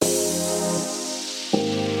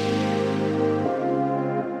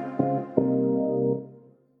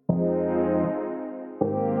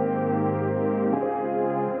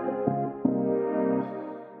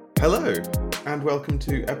Hello, and welcome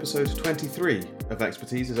to episode 23 of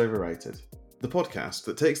Expertise is Overrated, the podcast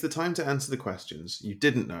that takes the time to answer the questions you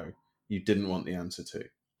didn't know you didn't want the answer to.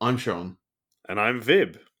 I'm Sean. And I'm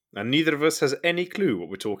Vib, and neither of us has any clue what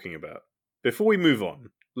we're talking about. Before we move on,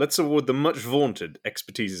 let's award the much vaunted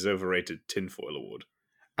Expertise is Overrated Tinfoil Award.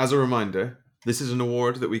 As a reminder, this is an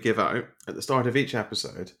award that we give out at the start of each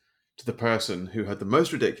episode to the person who had the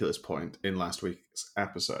most ridiculous point in last week's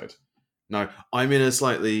episode. Now, I'm in a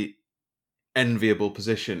slightly enviable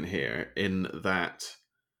position here in that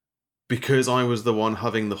because I was the one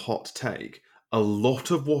having the hot take, a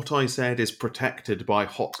lot of what I said is protected by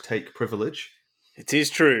hot take privilege. It is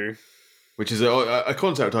true. Which is a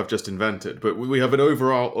concept I've just invented, but we have an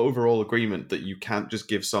overall agreement that you can't just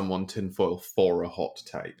give someone tinfoil for a hot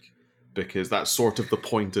take, because that's sort of the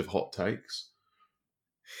point of hot takes.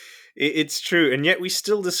 It's true, and yet we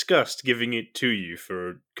still discussed giving it to you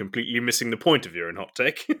for completely missing the point of your own hot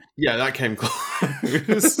take. Yeah, that came close.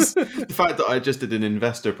 The fact that I just did an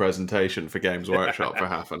investor presentation for Games Workshop for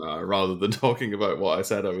half an hour rather than talking about what I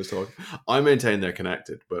said I was talking. I maintain they're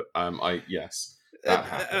connected, but yes.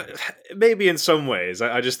 Maybe in some ways.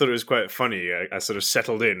 I just thought it was quite funny. I sort of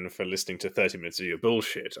settled in for listening to 30 minutes of your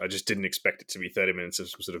bullshit. I just didn't expect it to be 30 minutes of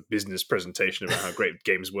some sort of business presentation about how great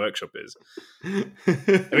Games Workshop is.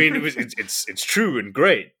 I mean, it's true and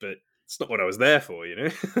great, but it's not what I was there for, you know?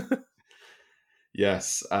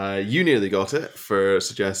 Yes, you nearly got it for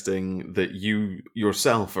suggesting that you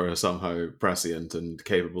yourself are somehow prescient and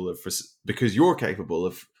capable of, because you're capable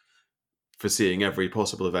of foreseeing every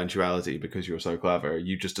possible eventuality because you're so clever,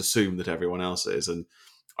 you just assume that everyone else is, and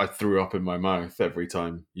I threw up in my mouth every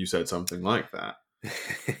time you said something like that.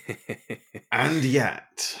 And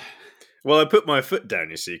yet... Well, I put my foot down,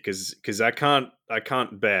 you see, because I can't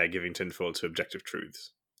bear giving tinfoil to objective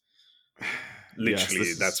truths. Literally,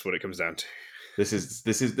 yes, that's what it comes down to. This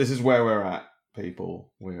is where we're at,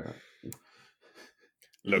 people. We're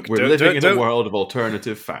living in a world of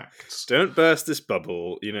alternative facts. Don't burst this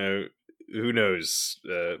bubble, you know. Who knows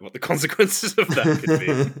what the consequences of that could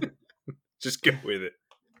be. Just go with it.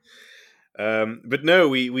 But no,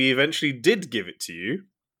 we eventually did give it to you.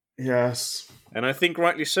 Yes. And I think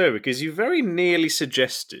rightly so, because you very nearly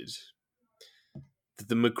suggested that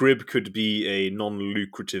the McRib could be a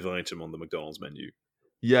non-lucrative item on the McDonald's menu.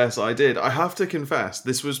 Yes, I did. I have to confess,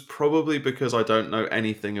 this was probably because I don't know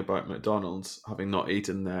anything about McDonald's, having not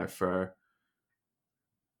eaten there for,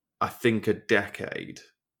 I think, a decade.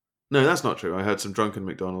 No, that's not true. I had some drunken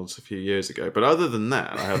McDonald's a few years ago. But other than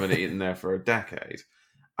that, I haven't eaten there for a decade.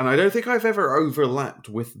 And I don't think I've ever overlapped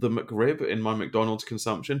with the McRib in my McDonald's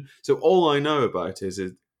consumption. So all I know about is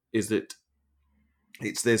that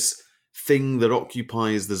it's this thing that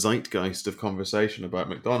occupies the zeitgeist of conversation about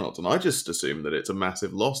McDonald's. And I just assume that it's a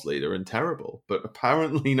massive loss leader and terrible. But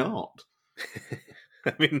apparently not.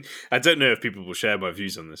 I mean, I don't know if people will share my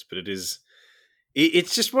views on this, but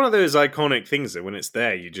it's just one of those iconic things that when it's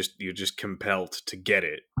there, you're just compelled to get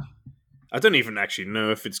it. I don't even actually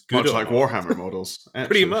know if it's good. Much like Warhammer models,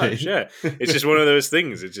 pretty much. Yeah, it's just one of those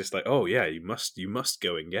things. It's just like, oh yeah, you must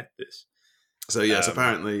go and get this. So yes,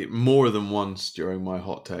 apparently more than once during my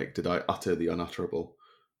hot take did I utter the unutterable,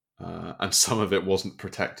 and some of it wasn't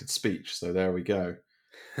protected speech. So there we go.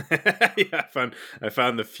 Yeah, I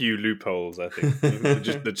found a few loopholes. I think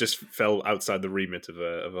that just fell outside the remit of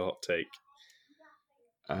a hot take.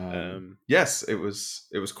 Yes, it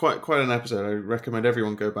was quite an episode. I recommend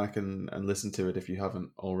everyone go back and listen to it if you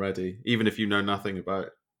haven't already. Even if you know nothing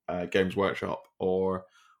about Games Workshop or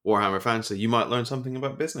Warhammer Fantasy, you might learn something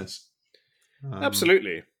about business.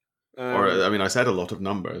 Absolutely. I said a lot of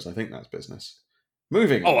numbers. I think that's business.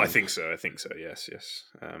 Moving on. I think so. Yes.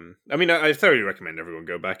 I thoroughly recommend everyone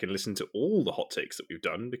go back and listen to all the hot takes that we've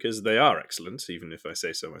done, because they are excellent, even if I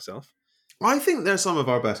say so myself. I think they're some of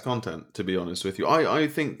our best content, to be honest with you. I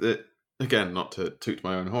think that, again, not to toot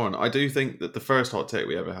my own horn, I do think that the first hot take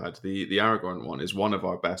we ever had, the Aragorn one, is one of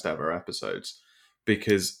our best ever episodes,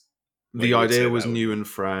 because the idea was new and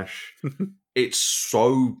fresh. It's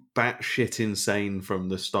so batshit insane from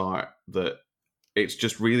the start that it's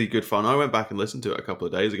just really good fun. I went back and listened to it a couple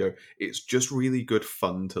of days ago. It's just really good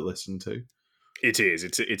fun to listen to. It is.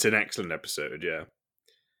 It's an excellent episode, yeah.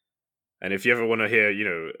 And if you ever want to hear,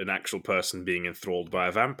 an actual person being enthralled by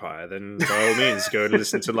a vampire, then by all means, go and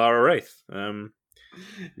listen to Lara Wraith.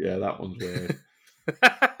 Yeah, that one's weird.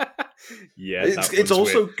 Yeah, it's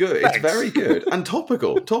also weird. Good. Thanks. It's very good and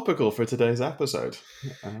topical for today's episode.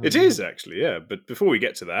 It is actually, yeah. But before we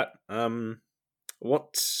get to that,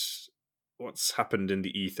 what's happened in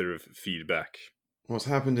the ether of feedback? What's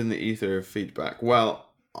happened in the ether of feedback?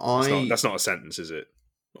 Well, That's not a sentence, is it?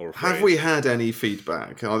 or a Have phrase. we had any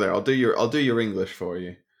feedback? Oh, there. I'll do your English for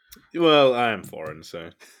you. Well, I am foreign,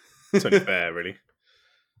 so it's only fair, really.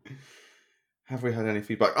 Have we had any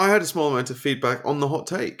feedback? I had a small amount of feedback on the hot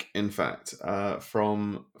take, in fact,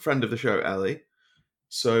 from a friend of the show, Ellie.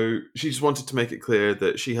 So she just wanted to make it clear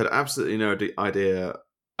that she had absolutely no idea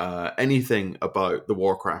anything about the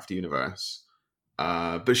Warcraft universe,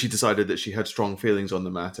 but she decided that she had strong feelings on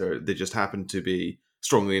the matter. They just happened to be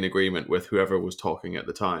strongly in agreement with whoever was talking at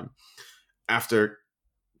the time. After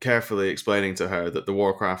carefully explaining to her that the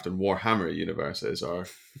Warcraft and Warhammer universes are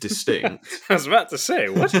distinct. I was about to say,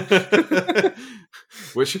 what?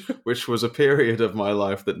 which was a period of my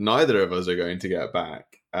life that neither of us are going to get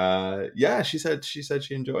back. Yeah, she said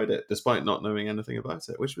she enjoyed it despite not knowing anything about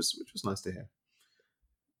it, which was nice to hear.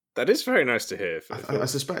 That is very nice to hear. I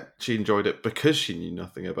suspect she enjoyed it because she knew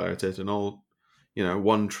nothing about it, and all,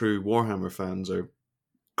 one true Warhammer fans are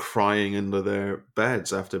crying under their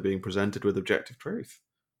beds after being presented with objective truth,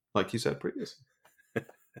 like you said previously.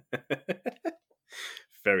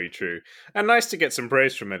 Very true. And nice to get some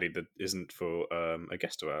praise from Eddie that isn't for a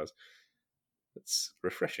guest of ours. That's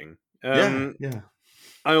refreshing. Yeah.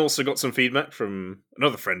 I also got some feedback from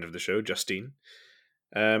another friend of the show, Justine.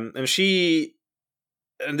 And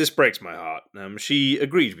this breaks my heart. She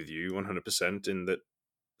agreed with you 100% in that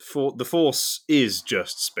the Force is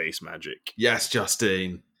just space magic. Yes,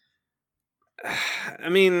 Justine. I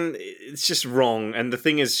mean, it's just wrong. And the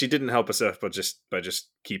thing is, she didn't help herself by just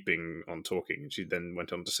keeping on talking. She then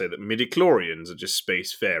went on to say that midichlorians are just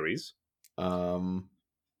space fairies.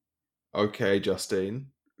 Okay, Justine.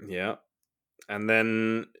 Yeah. And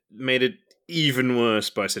then made it even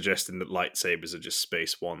worse by suggesting that lightsabers are just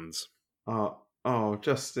space wands. Oh,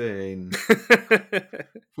 Justine.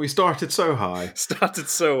 We started so high. Started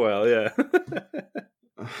so well, yeah.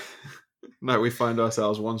 No, we find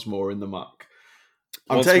ourselves once more in the muck.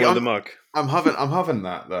 I'm having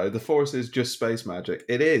that though. The Force is just space magic.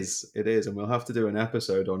 It is, and we'll have to do an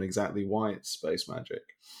episode on exactly why it's space magic.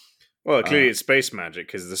 Well, clearly it's space magic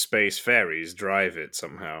because the space fairies drive it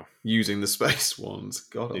somehow. Using the space ones.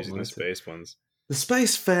 God Using almighty. the space ones. The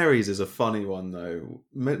space fairies is a funny one though.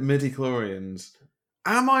 Midichlorians.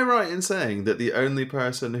 Am I right in saying that the only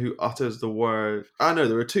person who utters the word... no,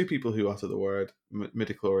 there are two people who utter the word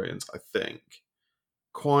midichlorians, I think.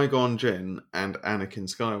 Qui-Gon Jinn and Anakin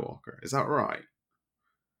Skywalker. Is that right?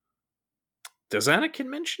 Does Anakin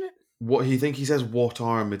mention it? What he says, what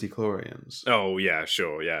are midichlorians? Oh, yeah,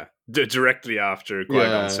 sure, yeah. Directly after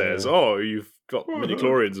Qui-Gon says, oh, you've got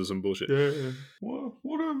midichlorians or some bullshit. Yeah.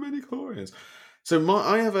 What are midichlorians? So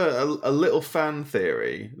I have a little fan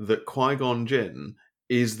theory that Qui-Gon Jinn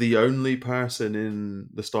is the only person in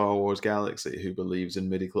the Star Wars galaxy who believes in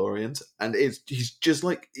midichlorians, and he's just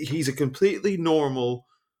like, he's a completely normal...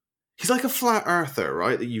 He's like a flat earther,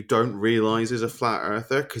 right? That you don't realize is a flat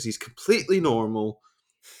earther because he's completely normal,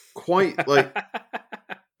 quite like...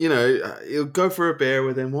 you'll go for a beer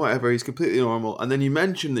with him, whatever, he's completely normal, and then you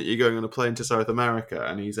mention that you're going on a plane to South America,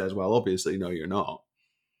 and he says, well, obviously, no, you're not.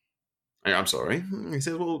 I'm sorry. He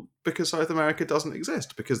says, well, because South America doesn't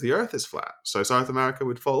exist, because the Earth is flat. So South America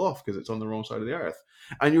would fall off because it's on the wrong side of the Earth.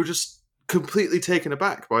 And you're just completely taken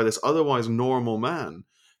aback by this otherwise normal man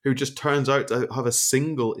who just turns out to have a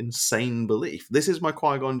single insane belief. This is my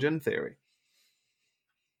Qui-Gon Jinn theory.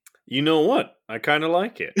 You know what? I kind of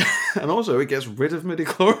like it. And also, it gets rid of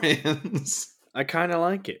midichlorians. I kind of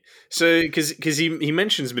like it. So, because he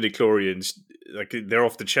mentions midichlorians, like they're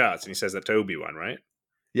off the charts, and he says that to Obi-Wan, right?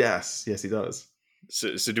 Yes, he does.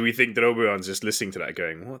 So do we think that Obi-Wan's just listening to that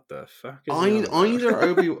going, what the fuck is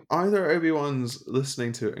either Obi-Wan's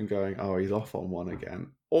listening to it and going, oh, he's off on one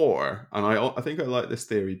again, or, and I think I like this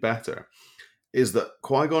theory better, is that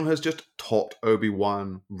Qui-Gon has just taught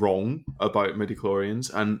Obi-Wan wrong about midichlorians,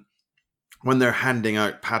 and when they're handing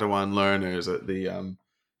out Padawan learners at the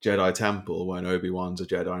Jedi Temple when Obi-Wan's a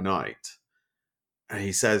Jedi Knight, and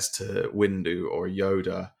he says to Windu or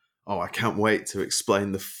Yoda, oh, I can't wait to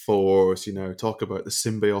explain the Force, talk about the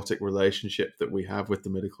symbiotic relationship that we have with the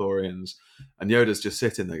midichlorians. And Yoda's just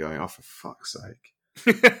sitting there going, oh, for fuck's sake.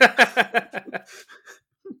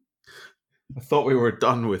 I thought we were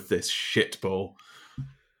done with this shitball.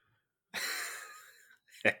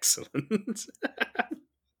 Excellent.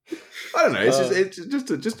 I don't know, it's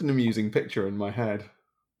just an amusing picture in my head.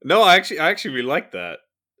 No, I actually really like that.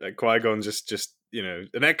 Like Qui-Gon's just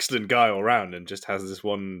an excellent guy all around and just has this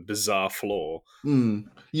one bizarre flaw.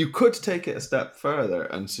 You could take it a step further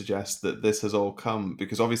and suggest that this has all come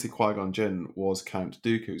because obviously Qui-Gon Jinn was Count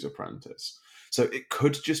Dooku's apprentice. So it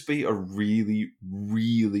could just be a really,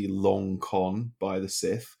 really long con by the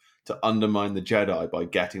Sith to undermine the Jedi by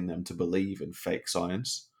getting them to believe in fake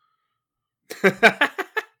science.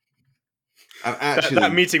 And actually,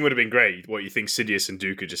 that meeting would have been great. What, you think Sidious and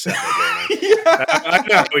Dooku just sat there going, yeah. I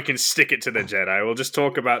know how we can stick it to the Jedi. We'll just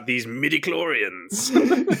talk about these midi-chlorians.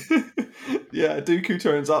 Yeah, Dooku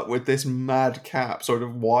turns up with this madcap, sort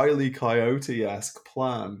of Wile E. Coyote-esque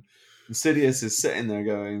plan. And Sidious is sitting there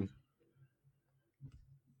going,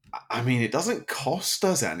 I mean, it doesn't cost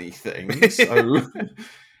us anything, so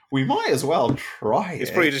we might as well try it.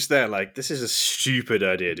 It's probably just there like, this is a stupid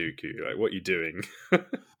idea, Dooku. Like, what are you doing?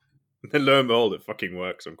 Then lo and behold, it fucking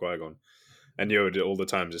works on Qui-Gon. And Yoda all the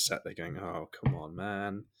time just sat there going, oh, come on,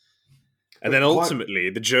 man. And then ultimately,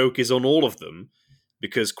 the joke is on all of them,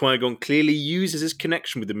 because Qui-Gon clearly uses his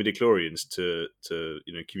connection with the midichlorians to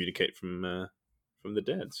communicate from the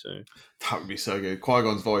dead. So that would be so good.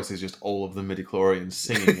 Qui-Gon's voice is just all of the midichlorians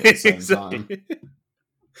singing at the same time.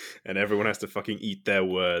 And everyone has to fucking eat their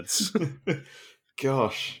words.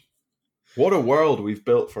 Gosh. What a world we've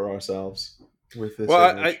built for ourselves with this.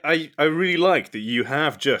 Well, I really like that you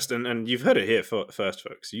have just, and you've heard it here first,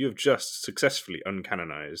 folks, you have just successfully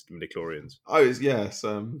uncanonized midichlorians. Oh, yes.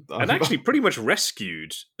 And actually pretty much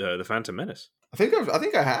rescued the Phantom Menace. I think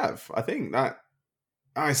I have. I think that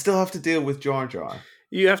I still have to deal with Jar Jar.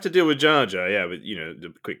 You have to deal with Jar Jar, yeah, but,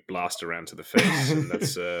 the quick blast around to the face. And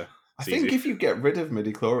that's, I think easy. if you get rid of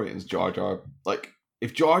midichlorians, Jar Jar, like,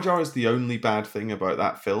 if Jar Jar is the only bad thing about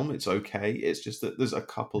that film, it's okay. It's just that there's a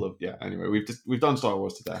couple of... Yeah, anyway, we've done Star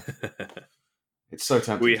Wars to death. It's so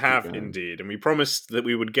tempting. We have indeed, and we promised that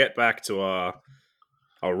we would get back to our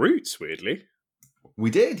roots, weirdly. We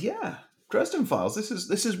did, yeah. Dresden Files. This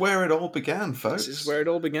is where it all began, folks. This is where it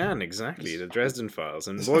all began, exactly. The Dresden Files.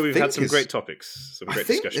 And boy, we've had some great topics, some great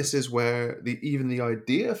discussions. This is where even the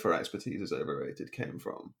idea for Expertise is Overrated came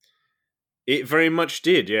from. It very much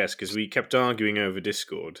did, yes, because we kept arguing over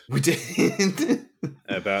Discord. We did.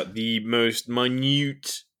 About the most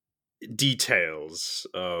minute details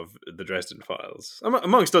of the Dresden Files.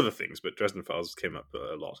 Amongst other things, but Dresden Files came up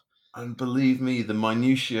a lot. And believe me, the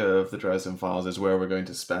minutiae of the Dresden Files is where we're going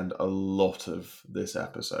to spend a lot of this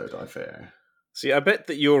episode, I fear. See, I bet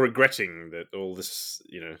that you're regretting that all this,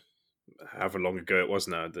 however long ago it was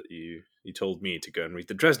now, that you told me to go and read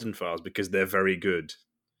the Dresden Files because they're very good.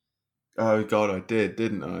 Oh, God, I did,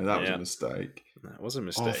 didn't I? That was a mistake. That was a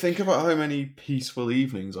mistake. Oh, think about how many peaceful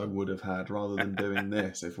evenings I would have had rather than doing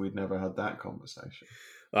this if we'd never had that conversation.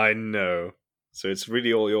 I know. So it's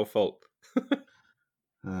really all your fault.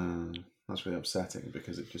 That's really upsetting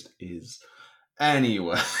because it just is.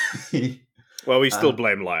 Anyway. Well, we still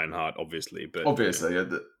blame Lionheart, obviously. But obviously.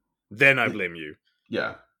 Then I blame you.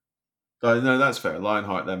 Yeah. No, that's fair.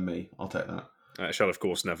 Lionheart, then me. I'll take that. I shall, of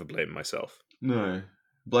course, never blame myself. No.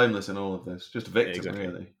 Blameless in all of this. Just a victim, exactly.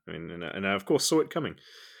 Really. I mean, and I, of course, saw it coming.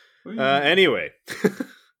 Anyway.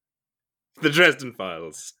 The Dresden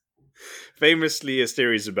Files. Famously a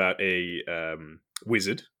series about a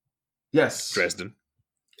wizard. Yes. Dresden.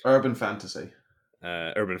 Urban fantasy.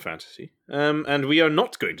 Urban fantasy. And we are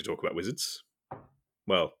not going to talk about wizards.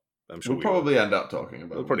 Well, I'm sure we'll probably end up talking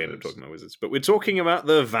about We'll probably end up talking about wizards. But we're talking about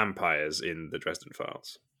the vampires in the Dresden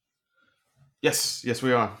Files. Yes,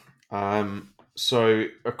 we are. So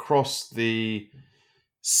across the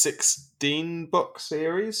 16-book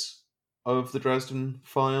series of the Dresden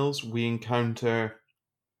Files, we encounter...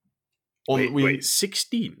 Wait,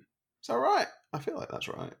 16? Is that right? I feel like that's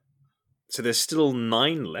right. So there's still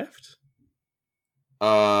 9 left?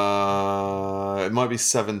 It might be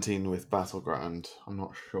 17 with Battleground. I'm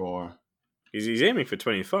not sure. He's aiming for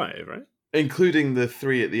 25, right? Including the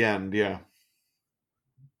 3 at the end, yeah.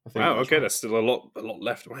 Wow, okay, right. That's still a lot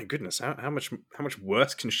left. My goodness, how much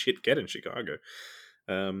worse can shit get in Chicago?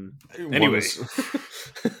 Anyway.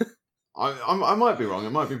 I might be wrong. It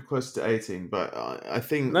might be close to 18, but I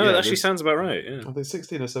think... No, it actually sounds about right, yeah. I think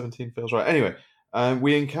 16 or 17 feels right. Anyway,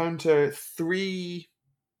 we encounter 3...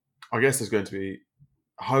 I guess there's going to be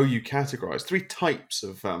how you categorize 3 types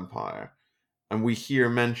of vampire, and we hear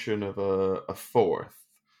mention of a 4th.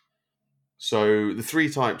 So the 3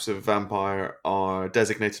 types of vampire are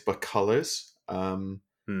designated by colours.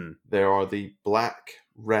 There are the black,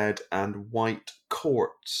 red, and white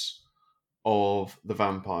courts of the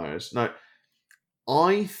vampires. Now,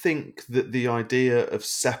 I think that the idea of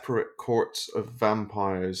separate courts of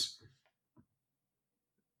vampires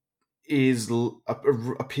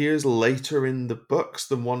appears later in the books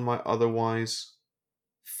than one might otherwise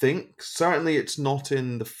think. Certainly, it's not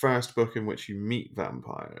in the first book in which you meet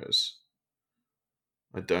vampires.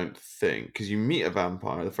 I don't think, because you meet a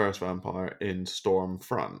vampire, the first vampire, in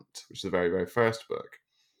Stormfront, which is the very, very first book.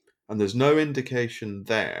 And there's no indication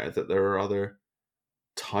there that there are other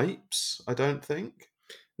types, I don't think.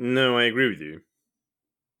 No, I agree with you.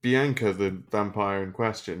 Bianca, the vampire in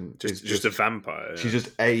question, is Just a vampire. She's Yeah.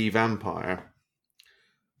 just a vampire.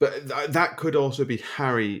 But that could also be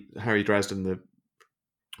Harry Dresden, the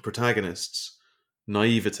protagonist's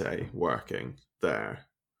naivete working there.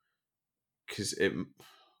 Because I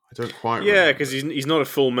don't quite Yeah, because he's not a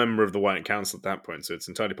full member of the White Council at that point, so it's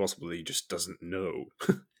entirely possible that he just doesn't know.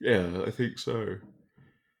 Yeah, I think so.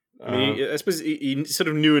 I mean, I suppose he sort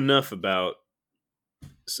of knew enough about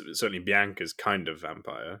certainly Bianca's kind of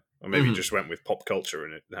vampire, or maybe he just went with pop culture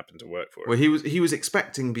and it happened to work for him. Well, he was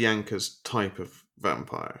expecting Bianca's type of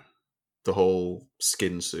vampire, the whole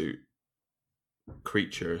skin suit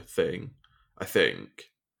creature thing. I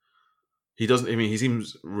think he doesn't. I mean, he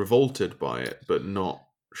seems revolted by it, but not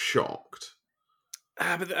shocked.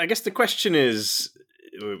 But I guess the question is,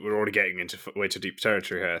 we're already getting into way too deep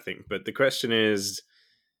territory here, I think. But the question is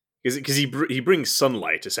because he brings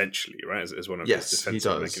sunlight essentially, right, as one of his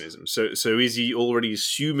defensive mechanisms. So is he already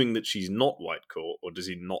assuming that she's not White Court, or does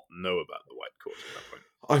he not know about the White Court at that point?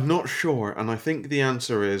 I'm not sure, and I think the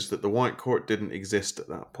answer is that the White Court didn't exist at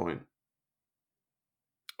that point.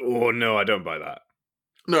 Oh no, I don't buy that.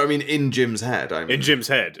 No, I mean in Jim's head. In Jim's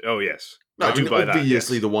head. Oh yes. No, I do buy that.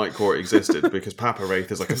 Obviously, yes. The White Court existed because Papa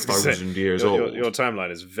Wraith is like 1,000 years old. Your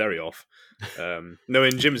timeline is very off. No,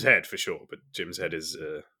 in Jim's head for sure, but Jim's head is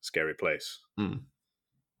a scary place.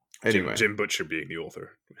 Anyway, Jim Butcher being the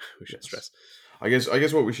author, we should stress. I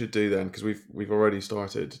guess what we should do then, because we've already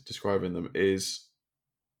started describing them, is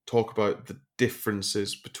talk about the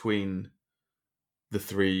differences between the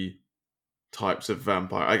three types of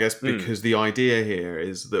vampire. I guess because the idea here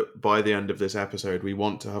is that by the end of this episode, we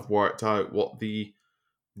want to have worked out what the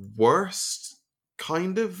worst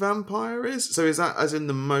kind of vampire is. So is that as in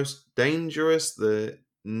the most dangerous, the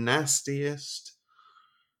nastiest,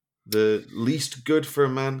 the least good for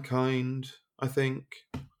mankind? I think.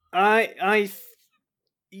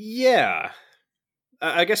 Yeah.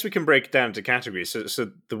 I guess we can break it down into categories. So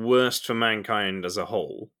the worst for mankind as a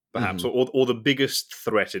whole, perhaps, or the biggest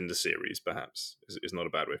threat in the series, perhaps, is not a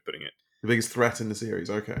bad way of putting it. The biggest threat in the series,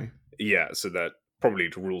 okay. Yeah, so that probably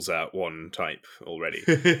rules out one type already.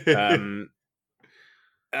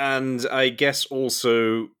 And I guess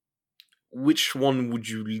also, which one would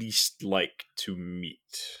you least like to meet?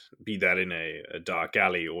 Be that in a dark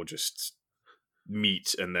alley, or just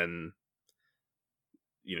meet and then,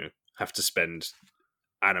 have to spend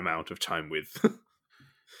an amount of time with.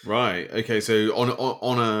 Right. Okay. So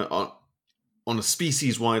on a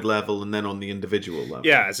species-wide level, and then on the individual level.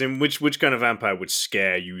 Yeah. As in, which kind of vampire would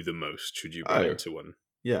scare you the most? Should you run into one?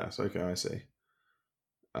 Yes. Okay. I see.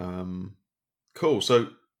 Cool. So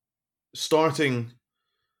starting,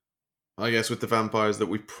 I guess, with the vampires that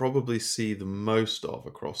we probably see the most of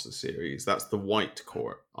across the series, that's the White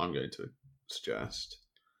Court. I'm going to suggest.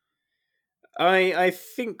 I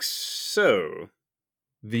think so.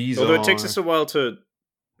 Although it takes us a while to...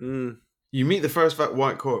 You meet the first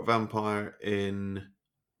White Court vampire in...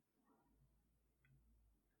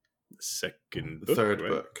 the second book? Third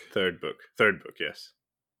book. Third book, yes.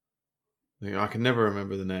 I can never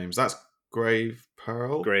remember the names. That's Grave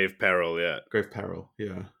Peril? Grave Peril, yeah. Grave Peril,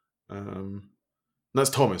 yeah.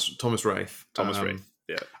 That's Thomas Wraith. Thomas Wraith,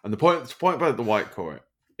 yeah. And the point about the White Court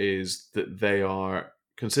is that they are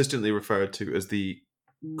consistently referred to as the,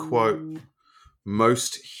 quote,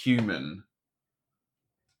 most human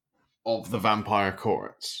of the vampire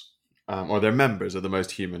courts, or they're members of the most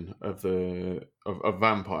human of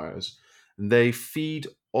vampires, and they feed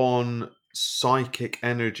on psychic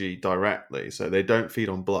energy directly, so they don't feed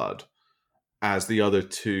on blood as the other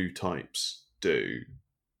two types do,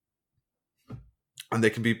 and they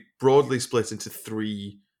can be broadly split into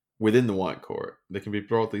three within the White Court. They can be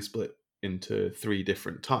broadly split into three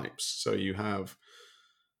different types. So you have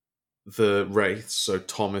the Wraiths, so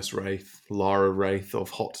Thomas Wraith, Lara Wraith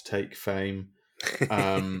of Hot Take fame,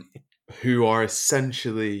 who are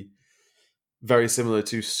essentially very similar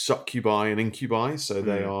to succubi and incubi. So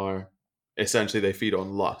they are essentially, they feed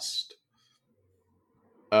on lust.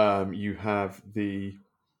 You have the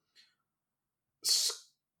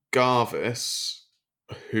Scarvis,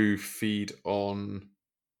 who feed on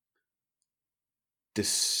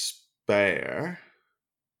despair,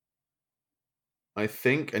 I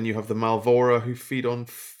think, and you have the Malvora, who feed on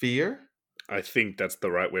fear. I think that's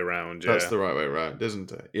the right way around. Yeah. That's the right way around,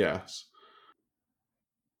 isn't it? Yes.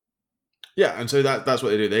 Yeah, and so that's what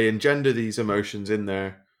they do. They engender these emotions in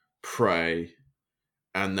their prey,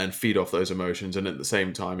 and then feed off those emotions, and at the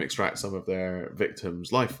same time extract some of their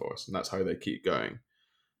victims' life force, and that's how they keep going.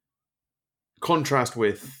 Contrast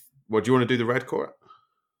with, do you want to do the Red Court?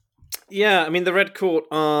 Yeah, I mean, the Red Court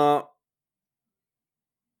are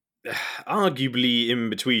arguably in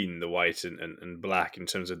between the white and black in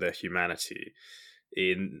terms of their humanity,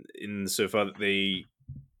 in so far that they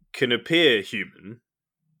can appear human.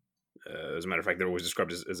 As a matter of fact, they're always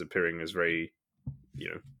described as appearing as very,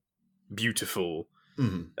 beautiful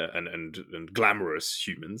Mhm. and glamorous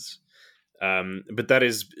humans. But that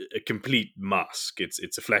is a complete mask.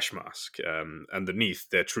 It's a flesh mask. Underneath,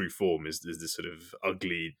 their true form is this sort of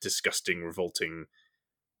ugly, disgusting, revolting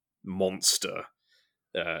monster,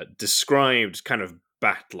 described kind of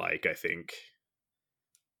bat-like, I think.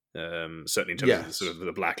 Certainly in terms of the sort Yes. of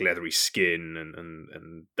the black leathery skin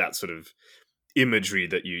and that sort of imagery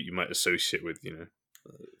that you might associate with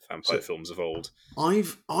vampire So films of old.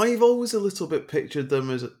 I've always a little bit pictured them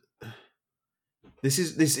as this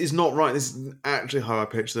is not right. This is actually how I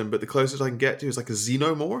picture them, but the closest I can get to is like a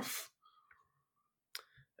xenomorph.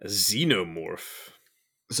 A xenomorph.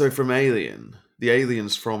 So from Alien, the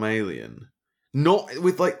aliens from Alien, not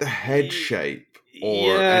with like the head Y- shape or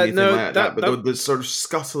Yeah, anything no, like that, but the sort of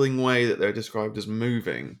scuttling way that they're described as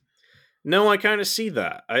moving. no, I kind of see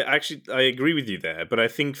that. I agree with you there, but I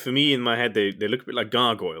think for me in my head they look a bit like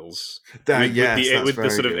gargoyles That yes, that's with the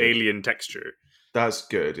very sort of good. alien texture. That's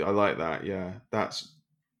good. I like that. Yeah, that's.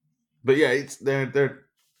 But yeah, it's they're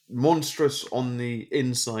monstrous on the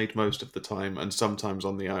inside most of the time, and sometimes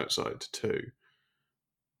on the outside too.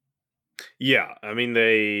 Yeah, I mean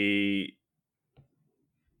they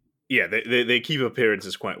keep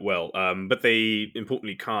appearances quite well, but they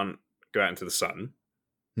importantly can't go out into the sun,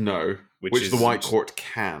 No, which which the is White which Court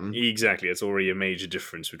can. exactly it's already a major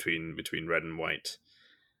difference between red and white.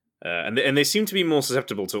 And they seem to be more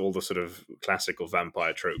susceptible to all the sort of classical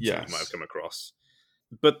vampire tropes that you might have Yes, come across.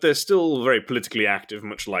 But they're still very politically active,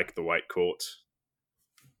 much like the White Court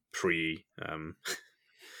pre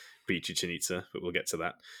pre Chichen Itza, but we'll get to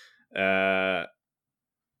that.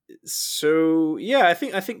 So yeah, I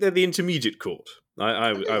think they're the intermediate court. I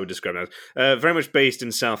okay, would describe them as very much based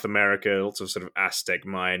in South America. Lots of sort of Aztec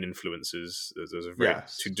Mayan influences. Those are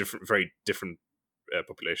yes, very different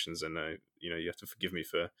populations, and you have to forgive me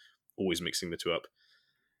for always mixing the two up.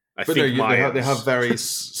 I but no, think they have Mayans. very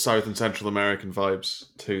South and Central American vibes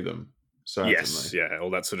to them. Yes, Certainly. yeah, all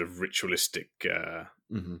that sort of ritualistic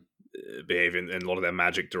Hmm. behavior, and a lot of their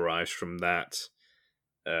magic derives from that.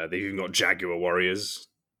 They've even got jaguar warriors,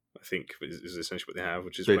 I think, is essentially what they have,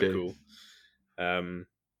 which is They quite do. cool. Um,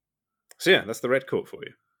 so yeah, that's the red court for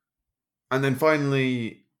you. And then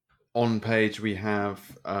finally, on page we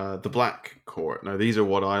have the Black Court. Now, these are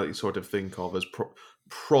what I sort of think of as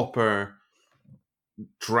proper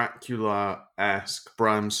Dracula-esque,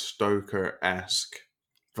 Bram Stoker-esque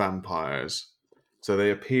vampires. So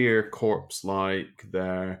they appear corpse-like.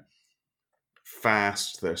 They're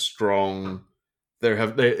fast. They're strong.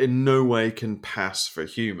 They in no way can pass for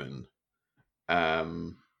human.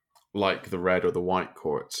 Um, like the red or the white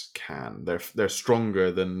courts can. They're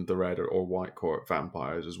stronger than the red or white court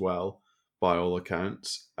vampires as well, by all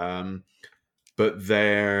accounts. But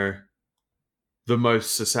they're the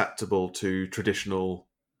most susceptible to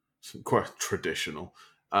quite traditional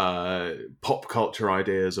pop culture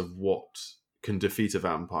ideas of what can defeat a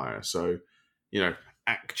vampire. So,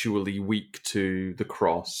 actually weak to the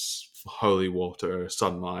cross, holy water,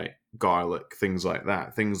 sunlight, garlic, things like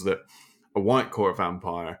that. Things that a white court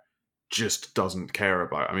vampire just doesn't care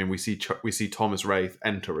about. I mean, we see Thomas Wraith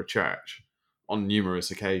enter a church on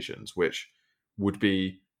numerous occasions, which would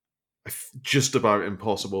be just about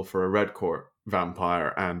impossible for a red court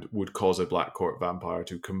vampire and would cause a black court vampire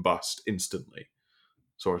to combust instantly,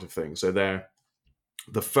 sort of thing. So they're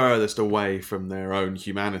the furthest away from their own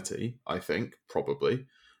humanity, I think, probably.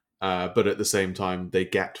 But at the same time, they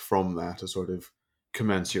get from that a sort of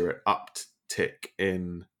commensurate uptick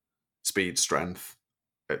in speed, strength,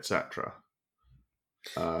 etc.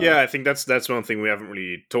 Yeah, I think that's one thing we haven't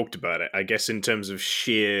really talked about. I guess in terms of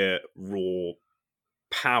sheer raw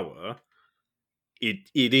power, it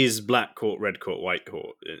is black court, red court, white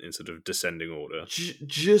court in sort of descending order.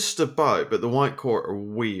 Just about, but the White Court are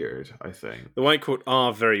weird, I think. The white court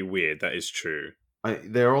are very weird. That is true.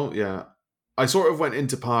 They're all, yeah. I sort of went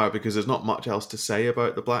into power because there's not much else to say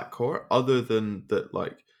about the Black Court other than that,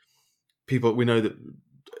 like, people, we know that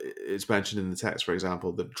it's mentioned in the text, for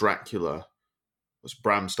example, that Dracula, was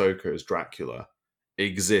Bram Stoker's Dracula,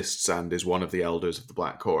 exists and is one of the elders of the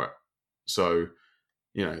Black Court. So,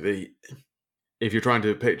 if you're trying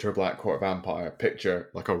to picture a Black Court vampire, picture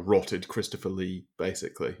like a rotted Christopher Lee,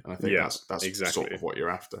 basically. And I think Yeah, that's sort exactly. of what you're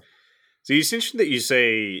after. So it's interesting that you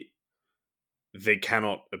say they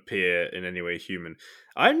cannot appear in any way human.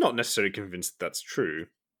 I'm not necessarily convinced that's true.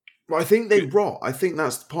 Well, I think they rot. I think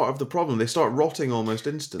that's part of the problem. They start rotting almost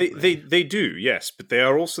instantly. They do, yes, but they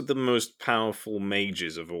are also the most powerful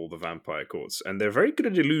mages of all the vampire courts, and they're very good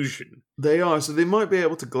at illusion. They are, so they might be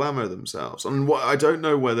able to glamour themselves. And what I don't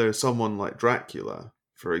know whether someone like Dracula,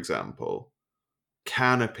 for example,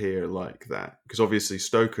 can appear like that, because obviously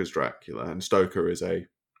Stoker's Dracula, and Stoker is a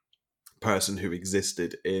person who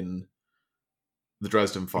existed in the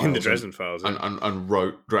Dresden Files. In the Dresden Files, yeah. and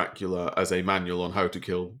wrote Dracula as a manual on how to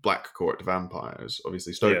kill Black Court vampires.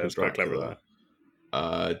 Obviously, Stoker's Dracula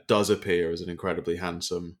does appear as an incredibly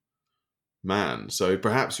handsome man. So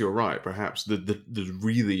perhaps you're right. Perhaps the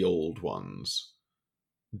really old ones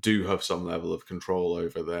do have some level of control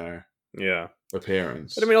over their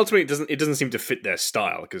appearance. But I mean, ultimately, it doesn't seem to fit their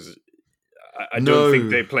style, because I don't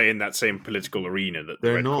think they play in that same political arena that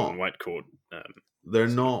the Red Court and White Court. They're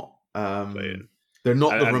not. Play in. They're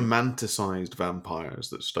not the romanticized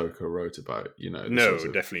vampires that Stoker wrote about. No,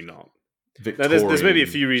 definitely not. Now, there's maybe a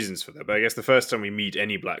few reasons for that, but I guess the first time we meet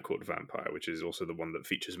any Black Court vampire, which is also the one that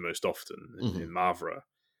features most often in Mavra,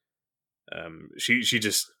 she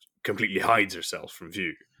just completely hides herself from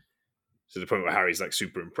view, to the point where Harry's like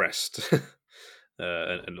super impressed,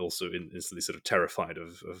 and also instantly sort of terrified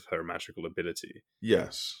of her magical ability.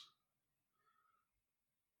 Yes.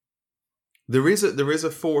 There is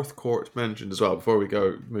a fourth court mentioned as well before we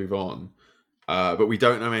move on, but we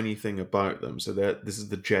don't know anything about them. So this is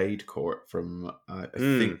the Jade Court from I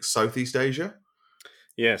think Southeast Asia.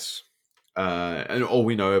 Yes, and all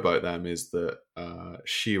we know about them is that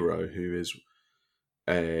Shiro, who is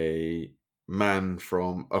a man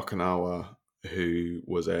from Okinawa who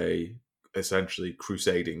was a essentially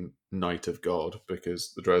crusading knight of God,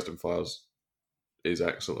 because the Dresden Files is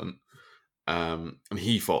excellent, and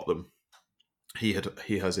he fought them. He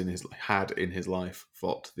has in his life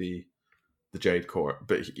fought the Jade Court,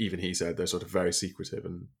 but even he said they're sort of very secretive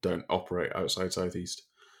and don't operate outside Southeast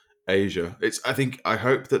Asia. I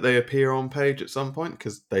hope that they appear on page at some point,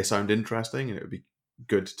 because they sound interesting, and it would be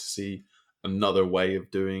good to see another way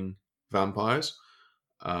of doing vampires.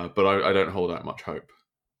 But I don't hold out much hope.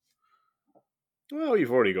 Well,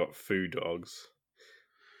 you've already got food dogs.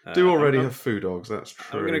 Do already have food dogs, that's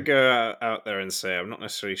true. I'm going to go out there and say I'm not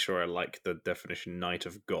necessarily sure I like the definition Knight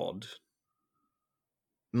of God.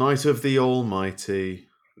 Knight of the Almighty.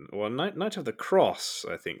 Well, Knight of the Cross,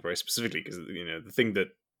 I think, very specifically, because the thing that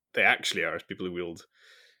they actually are is people who wield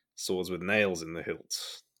swords with nails in the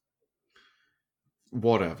hilts.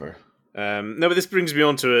 Whatever. No, but this brings me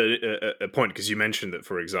on to a point, because you mentioned that,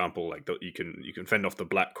 for example, like you can fend off the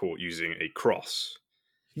Black Court using a cross.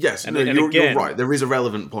 Yes, you're right. There is a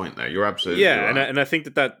relevant point there. You're absolutely right. And I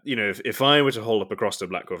think that if I were to hold up a cross to a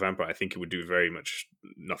Black Court vampire, I think it would do very much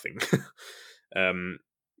nothing.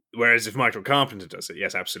 Whereas if Michael Carpenter does it,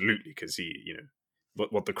 yes, absolutely, because he,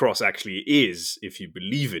 what the cross actually is, if you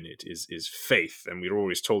believe in it, is faith. And we're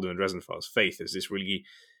always told in the Dresden Files, faith is this really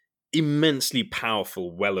immensely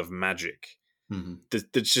powerful well of magic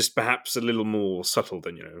that's just perhaps a little more subtle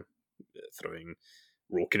than throwing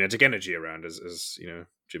raw kinetic energy around, as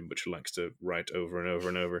Jim Butcher likes to write over and over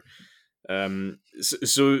and over.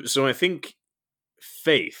 So I think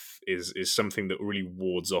faith is something that really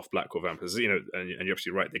wards off Black Court vampires. And you're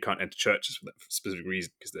absolutely right; they can't enter churches for that specific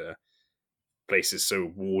reason, because their place is so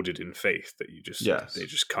warded in faith that they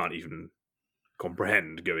just can't even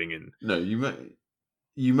comprehend going in. No,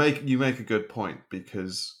 you make a good point,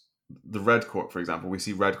 because the Red Court, for example, we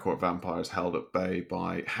see Red Court vampires held at bay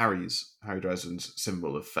by Harry Dresden's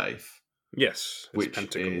symbol of faith. Yes, which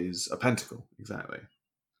is a pentacle, exactly.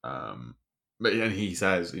 And he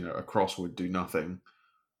says, a cross would do nothing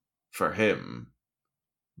for him,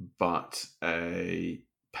 but a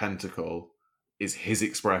pentacle is his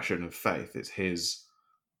expression of faith. It's his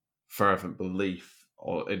fervent belief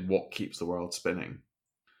in what keeps the world spinning.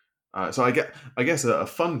 So I guess a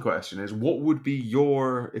fun question is, what would be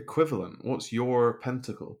your equivalent? What's your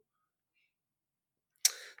pentacle?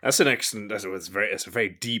 That's an excellent. It's a very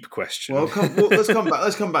deep question. Well, let's come back.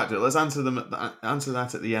 Let's come back to it. Let's answer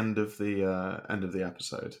that at the end of the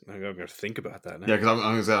episode. I'm going to think about that now. Yeah,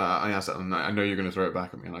 because I asked that, and I know you're going to throw it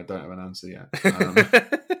back at me, and I don't have an answer yet.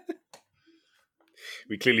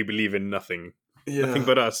 We clearly believe in nothing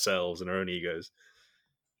but ourselves and our own egos.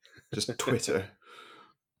 Just Twitter.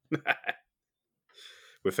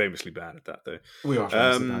 We're famously bad at that, though. We are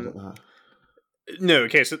famously bad at that. No,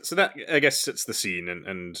 okay, so that, I guess, sets the scene,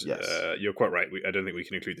 and yes. You're quite right. I don't think we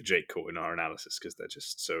can include the Jade Court in our analysis, because they're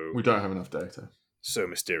just so... We don't have enough data. So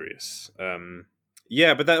mysterious.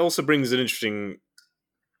 Yeah, but that also brings an interesting...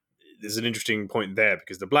 There's an interesting point there,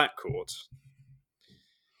 because the Black Court,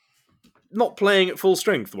 not playing at full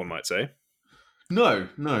strength, one might say. No.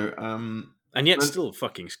 And yet And still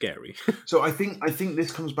fucking scary. so I think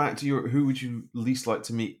this comes back to who would you least like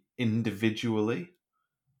to meet individually?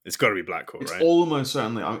 It's got to be Black Court, It's right? almost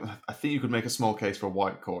certainly. I think you could make a small case for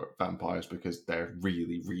White Court vampires because they're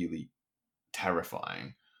really, really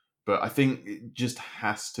terrifying. But I think it just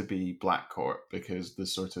has to be Black Court because the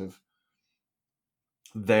sort of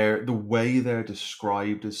the way they're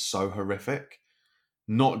described is so horrific.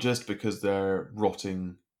 Not just because they're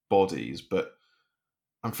rotting bodies, but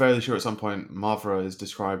I'm fairly sure at some point Mavra is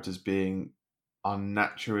described as being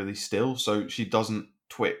unnaturally still. So she doesn't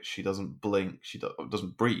twitch, she doesn't blink, she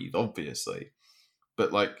doesn't breathe, obviously.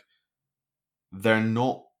 But like, they're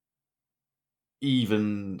not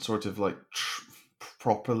even sort of like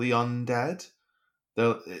properly undead.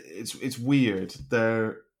 It's weird.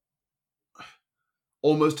 They're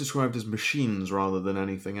almost described as machines rather than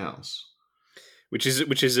anything else. Which is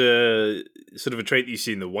a sort of a trait that you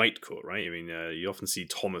see in the White Court, right? I mean, you often see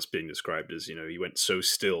Thomas being described as, he went so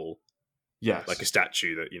still, Yes, like a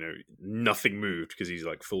statue that nothing moved because he's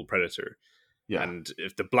like full predator. Yeah, and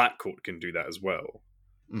if the Black Court can do that as well,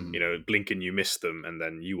 mm. blink and you miss them, and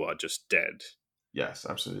then you are just dead. Yes,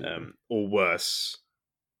 absolutely. Or worse,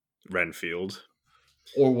 Renfield.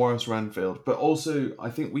 Or worse, Renfield. But also, I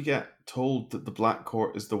think we get told that the Black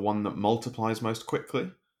Court is the one that multiplies most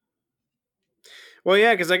quickly. Well,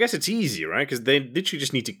 yeah, because I guess it's easy, right? Because they literally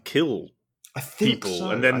just need to kill people,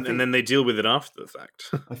 so. and then they deal with it after the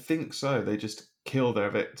fact. I think so. They just kill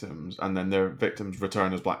their victims, and then their victims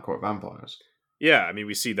return as Black Court vampires. Yeah, I mean,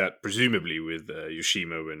 we see that presumably with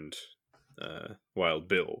Yoshimo and Wild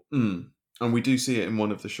Bill. And we do see it in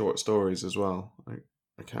one of the short stories as well.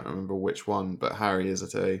 I can't remember which one, but Harry is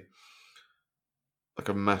at a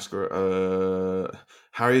masquerade.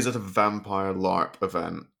 Harry is at a vampire LARP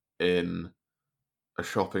event in a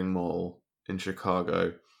shopping mall in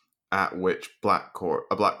Chicago, at which a Black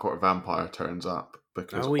Court vampire turns up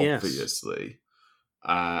because obviously,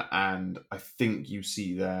 and I think you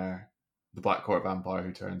see there the Black Court vampire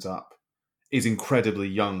who turns up is incredibly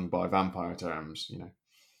young by vampire terms,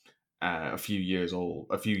 a few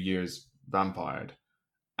years vampired,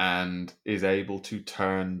 and is able to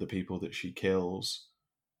turn the people that she kills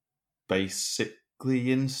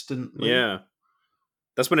basically instantly. Yeah.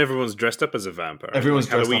 That's when everyone's dressed up as a vampire. Everyone's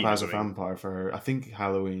dressed up as a vampire for, I think,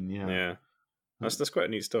 Halloween, yeah. Yeah. That's quite a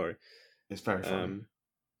neat story. It's very funny.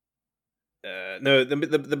 No,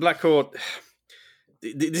 the Black Court,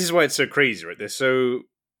 this is why it's so crazy, right? They're so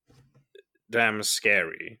damn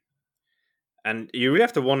scary. And you really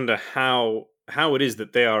have to wonder how it is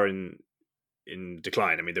that they are in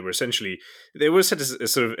decline. I mean, they were said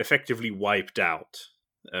as sort of effectively wiped out.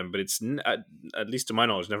 But it's, at least to my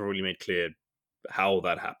knowledge, never really made clear how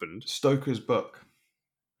that happened. Stoker's book,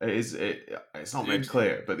 it's not made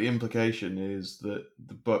clear, but the implication is that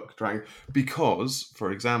the book drank, because,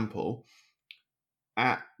 for example,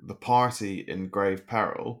 at the party in Grave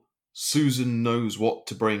Peril, Susan knows what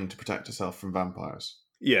to bring to protect herself from vampires.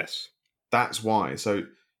 Yes. That's why. So,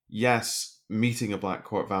 yes, meeting a Black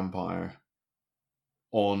Court vampire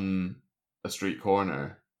on a street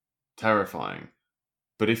corner, terrifying.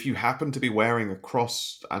 But if you happen to be wearing a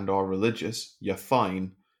cross and are religious, you're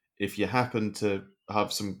fine. If you happen to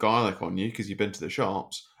have some garlic on you because you've been to the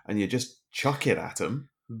shops and you just chuck it at them.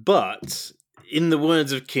 But, in the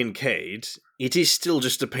words of Kincaid, it is still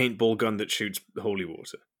just a paintball gun that shoots holy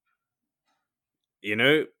water.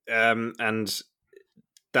 And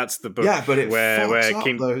that's the book. Yeah, but it where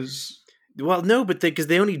fucks up those. Well, no, but because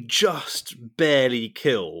they only just barely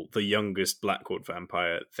kill the youngest Black Court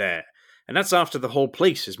vampire there. And that's after the whole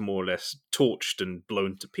place is more or less torched and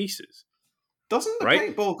blown to pieces. Doesn't the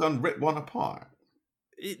paintball gun rip one apart?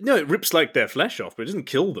 No, it rips like their flesh off, but it doesn't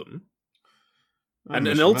kill them. And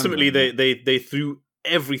ultimately, they threw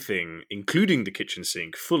everything, including the kitchen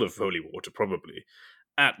sink, full of holy water, probably,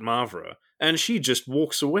 at Mavra, and she just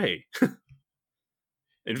walks away. As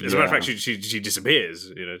a matter of fact, she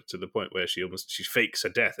disappears, to the point where she fakes her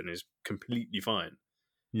death and is completely fine.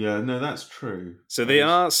 Yeah, no, that's true. So they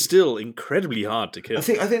are still incredibly hard to kill. I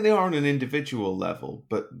think they are on an individual level,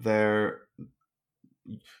 but we're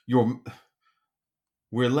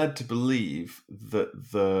led to believe that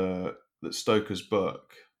that Stoker's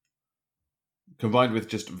book, combined with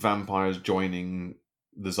just vampires joining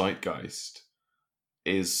the zeitgeist,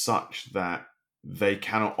 is such that they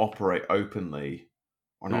cannot operate openly,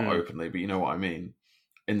 or not openly, but you know what I mean,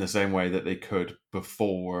 in the same way that they could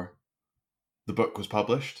before the book was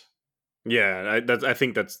published. Yeah, I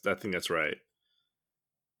think that's right.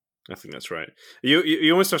 I think that's right.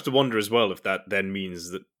 You almost have to wonder as well if that then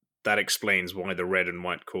means that explains why the red and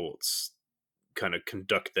white courts kind of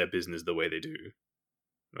conduct their business the way they do,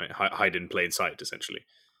 right? Hide in plain sight, essentially.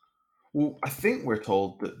 Well, I think we're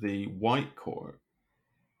told that the White Court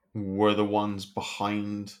were the ones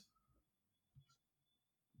behind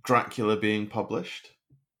Dracula being published,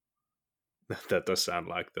 That does sound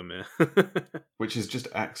like them, yeah. which is just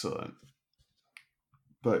excellent.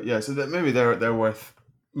 But yeah, so that maybe they're worth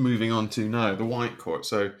moving on to now. The White Court.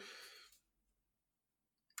 So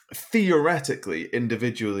theoretically,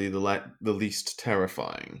 individually, the least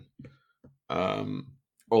terrifying,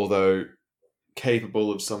 although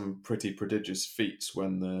capable of some pretty prodigious feats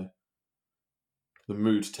when the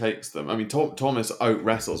mood takes them. I mean, Thomas out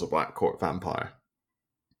wrestles a Black Court vampire,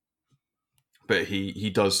 but he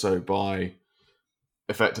does so by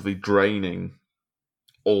effectively draining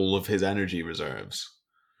all of his energy reserves.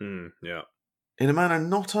 Yeah. In a manner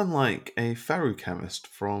not unlike a ferrochemist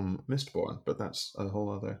from Mistborn, but that's a whole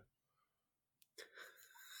other...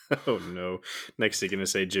 Oh no! Next, you're going to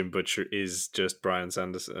say Jim Butcher is just Brandon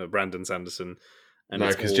Sanderson, and no,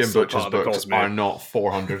 it's because Jim also Butcher's part of the books are not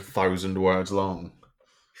 400,000 words long.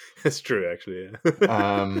 That's true, actually.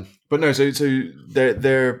 Yeah. But no, so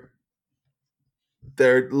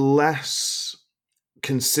they're less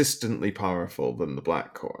consistently powerful than the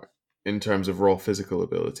Black Court in terms of raw physical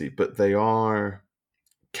ability, but they are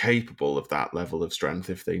capable of that level of strength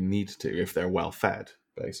if they need to, if they're well fed,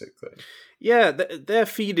 basically. Yeah, their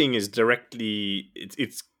feeding is directly.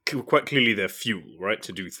 It's quite clearly their fuel, right,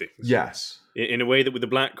 to do things. Yes. In a way that with the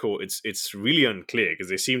Black Court, it's really unclear because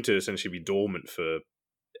they seem to essentially be dormant for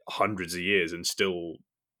hundreds of years and still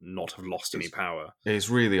not have lost any power. It's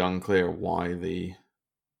really unclear why the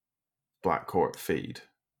Black Court feed.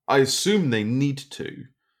 I assume they need to.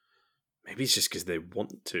 Maybe it's just because they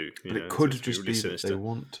want to. But it could just really be sinister. that they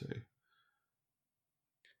want to.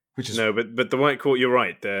 Which is... No, but the White Court, you're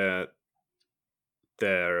right. They're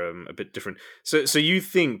a bit different. So you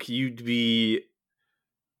think you'd be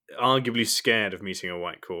arguably scared of meeting a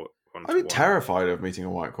White Court? I'd be terrified of meeting a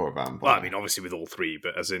White Court vampire. Well, I mean, obviously with all three,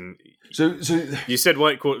 but as in... So you said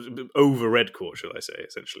White Court over Red Court, shall I say,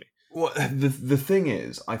 essentially? Well, the thing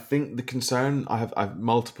is, I think the concern... I have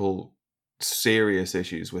multiple serious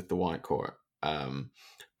issues with the White Court.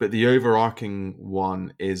 But the overarching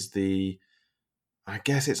one is I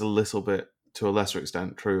guess it's a little bit, to a lesser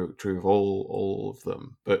extent, true of all of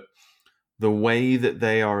them. But the way that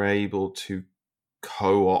they are able to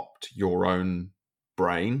co-opt your own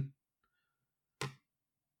brain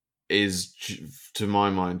is, to my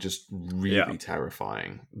mind, just really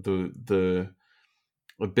terrifying. The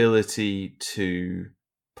ability to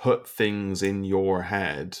put things in your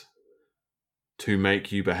head to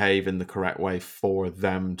make you behave in the correct way for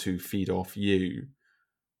them to feed off you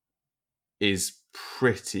is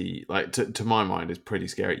pretty, like, to my mind, is pretty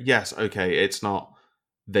scary. Yes, okay, it's not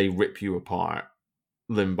they rip you apart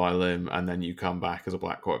limb by limb and then you come back as a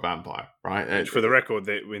Black Court vampire, right? Which, for the record,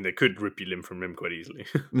 they could rip you limb from limb quite easily.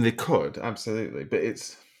 I mean, they could, absolutely, but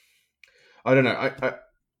it's... I don't know.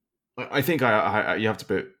 I think you have to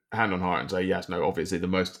put hand on heart and say, yes, no, obviously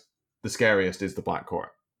the scariest is the Black Court.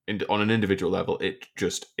 On an individual level, it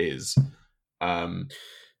just is.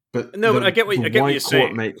 But no, but I get what you're saying. White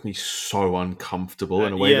Court makes me so uncomfortable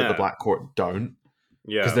in a way that the Black Court don't.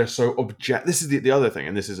 Yeah, because they're so This is the other thing,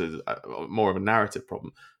 and this is more of a narrative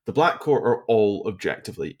problem. The Black Court are all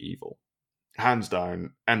objectively evil, hands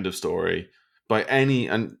down. End of story. By any,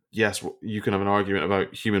 and yes, you can have an argument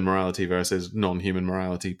about human morality versus non-human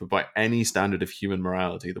morality, but by any standard of human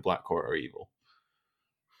morality, the Black Court are evil.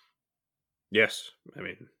 Yes, I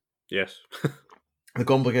mean, yes. The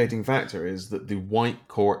complicating factor is that the White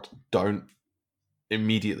Court don't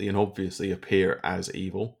immediately and obviously appear as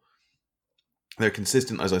evil. They're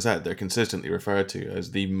consistent, as I said, they're consistently referred to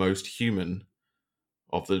as the most human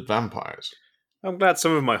of the vampires. I'm glad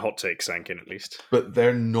some of my hot takes sank in, at least. But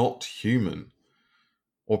they're not human.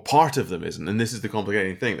 Or part of them isn't. And this is the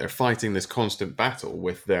complicating thing. They're fighting this constant battle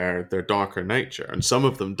with their darker nature. And some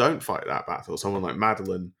of them don't fight that battle. Someone like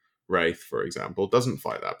Madeline Wraith, for example, doesn't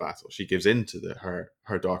fight that battle. She gives in to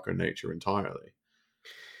her darker nature entirely.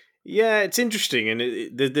 Yeah, it's interesting.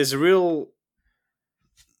 And there's a real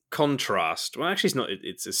contrast. Well, actually, it's not.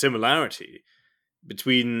 It's a similarity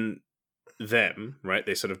between them, right?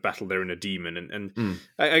 They sort of battle their inner demon, and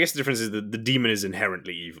I guess the difference is that the demon is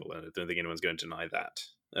inherently evil, and I don't think anyone's going to deny that.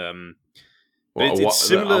 It's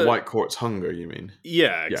similar. A White Court's hunger, you mean?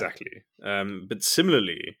 Yeah, exactly. But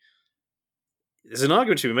similarly, there's an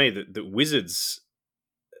argument to be made that wizards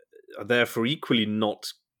are therefore equally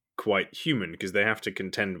not quite human because they have to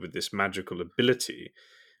contend with this magical ability,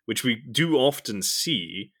 which we do often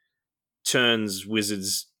see turns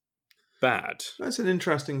wizards bad, That's an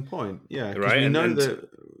interesting point. Yeah, because right? we know And that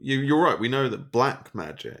you're right. We know that black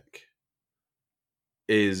magic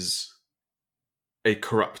is a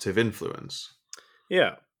corruptive influence.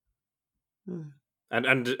 yeah, Hmm.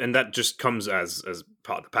 and that just comes as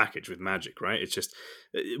part of the package with magic, right? It's just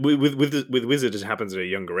with wizards, it happens at a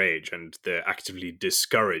younger age, and they're actively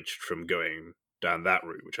discouraged from going down that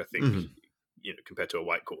route, which I think, Mhm. compared to a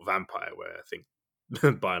white court vampire, where I think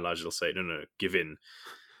by and large they'll say, no, give in,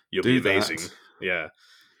 you'll be Do amazing. that. Yeah,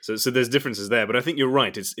 so there's differences there, but I think you're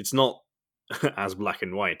right. It's not as black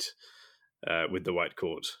and white with the white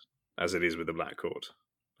court as it is with the black court,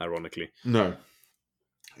 ironically. No,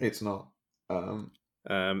 it's not. Um,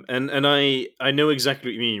 And I know exactly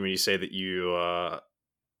what you mean when you say that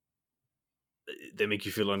they make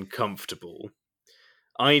you feel uncomfortable.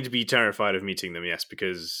 I'd be terrified of meeting them, yes,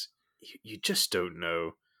 because you just don't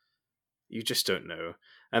know. You just don't know,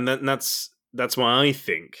 and that's why I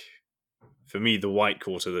think, for me, the White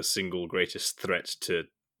Court are the single greatest threat to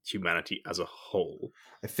humanity as a whole.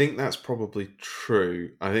 I think that's probably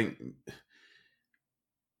true. I think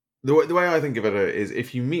the way I think of it is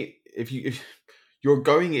if you're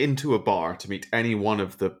going into a bar to meet any one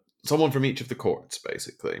of someone from each of the courts,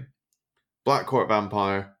 basically. Black Court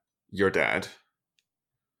Vampire, you're dead.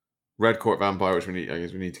 Red Court Vampire, which I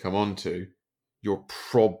guess we need to come on to, you're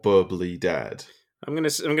probably dead. I'm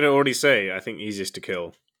gonna already say I think easiest to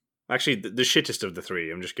kill. Actually, the shittest of the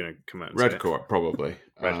three. I'm just gonna come out and Red say Court, probably.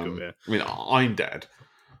 Red Court. Yeah. I mean, I'm dead.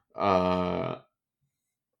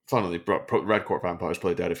 Funnily, Red Court Vampire is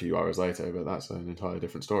probably dead a few hours later, but that's an entirely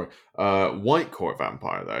different story. White Court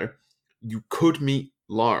Vampire, though, you could meet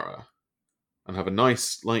Lara and have a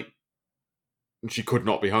nice, she could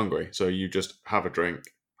not be hungry, so you just have a drink,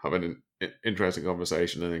 have an interesting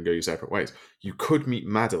conversation, and then go your separate ways. You could meet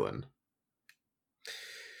Madeline.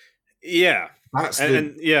 Yeah, That's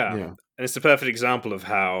and yeah. and it's the perfect example of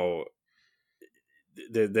how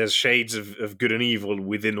there's shades of good and evil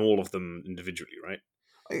within all of them individually, right?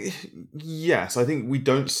 Yes, I think we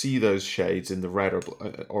don't see those shades in the red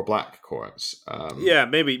or black courts. Yeah,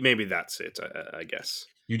 maybe that's it. I guess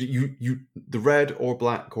The red or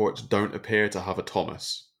black courts don't appear to have a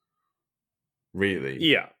Thomas. Really?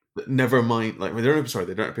 Yeah. Never mind. They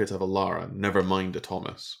don't appear to have a Lara. Never mind a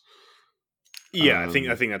Thomas. Yeah, I think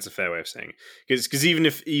that's a fair way of saying it. Because even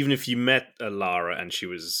if you met a Lara and she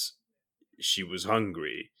was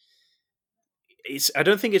hungry, I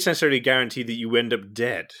don't think it's necessarily guaranteed that you end up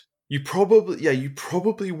dead. You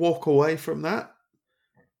probably walk away from that.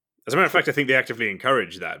 As a matter of fact, I think they actively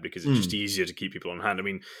encourage that because it's just easier to keep people on hand. I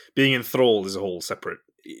mean, being enthralled is a whole separate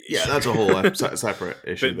issue. Yeah, that's a whole separate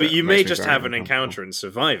issue. But you may just have an encounter and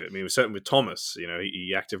survive it. I mean, certainly with Thomas,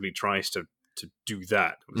 he actively tries to do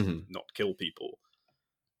that, not kill people.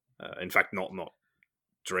 In fact, not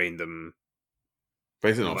drain them.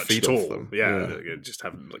 Basically, not feed off them. Yeah, just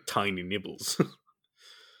have tiny nibbles.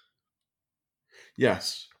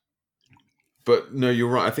 Yes, but no, you're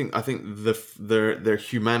right. I think their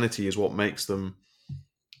humanity is what makes them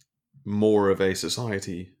more of a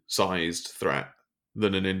society-sized threat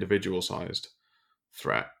than an individual-sized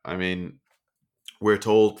threat. I mean, we're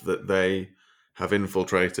told that they have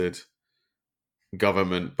infiltrated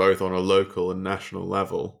government both on a local and national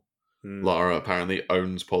level. Lara apparently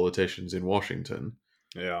owns politicians in Washington.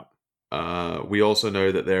 Yeah. We also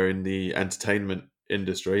know that they're in the entertainment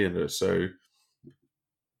industry and are so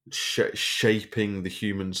shaping the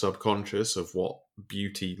human subconscious of what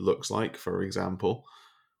beauty looks like, for example,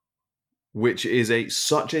 which is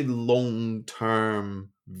such a long-term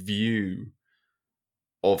view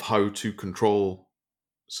of how to control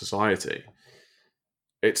society.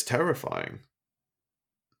 It's terrifying.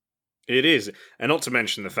 It is, and not to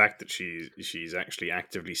mention the fact that she's actually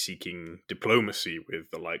actively seeking diplomacy with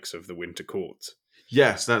the likes of the Winter Court.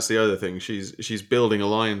 Yes, that's the other thing. She's building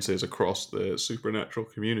alliances across the supernatural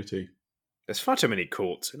community. There's far too many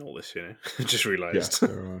courts in all this, I just realised. Yes,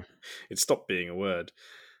 there are. It stopped being a word.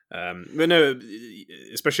 But no,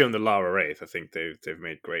 especially on the Lara Wraith, I think they've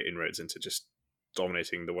made great inroads into just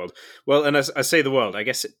dominating the world. Well, and as I say the world, I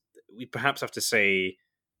guess we perhaps have to say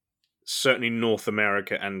certainly North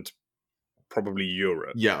America and probably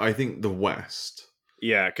Europe. Yeah, I think the West.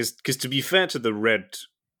 Yeah, because to be fair to the Red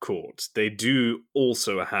Court, they do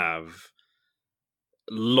also have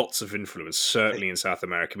lots of influence, certainly in South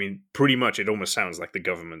America. I mean, pretty much it almost sounds like the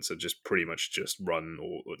governments are just pretty much just run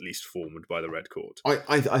or at least formed by the Red Court.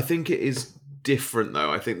 I think it is different,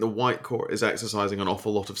 though. I think the White Court is exercising an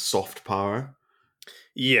awful lot of soft power.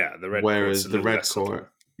 Yeah, the Red whereas Court's the Red Court, subtle.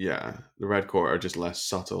 Yeah, the Red Court are just less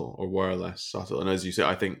subtle, or were less subtle. And as you say,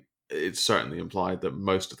 I think it's certainly implied that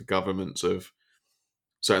most of the governments of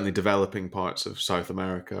certainly developing parts of South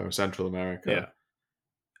America or Central America Yeah.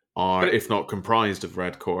 are, But if not comprised of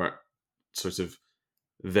Red Court, sort of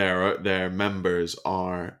their members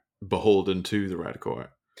are beholden to the Red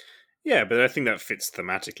Court. Yeah, but I think that fits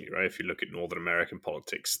thematically, right? If you look at Northern American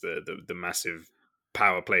politics, the massive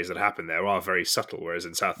power plays that happen there are very subtle, whereas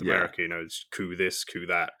in South Yeah. America, it's coup this, coup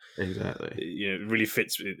that. Exactly. It really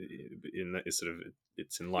fits in that.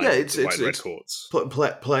 It's in line Yeah, with the wide red courts.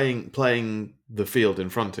 Playing the field in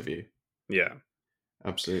front of you. Yeah,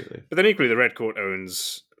 absolutely. But then equally, the Red Court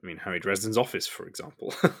owns, Harry Dresden's office, for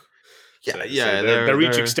example. So their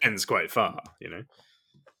reach extends quite far.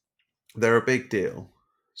 They're a big deal,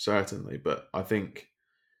 certainly, but I think,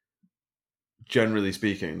 generally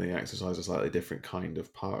speaking, they exercise a slightly different kind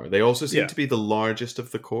of power. They also seem to be the largest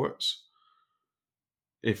of the courts.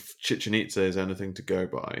 If Chichen Itza is anything to go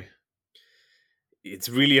by. It's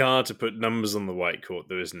really hard to put numbers on the White Court,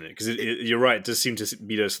 though, isn't it? Because you're right, it does seem to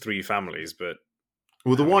be those three families, but...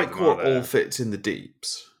 Well, the White Court all fits in the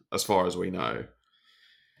Deeps, as far as we know.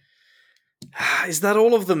 Is that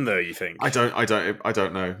all of them, though, you think? I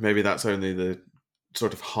don't know. Maybe that's only the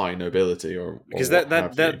sort of high nobility, or because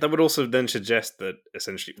that would also then suggest that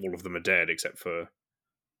essentially all of them are dead, except for...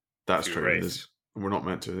 That's true. We're not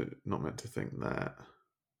meant to think that.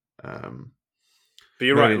 But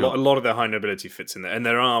you're right, a lot of their high nobility fits in there. And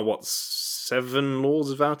there are, 7 Lords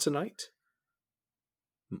of Outer Night?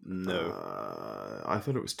 No. I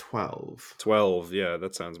thought it was 12. 12, yeah,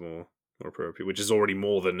 that sounds more appropriate, which is already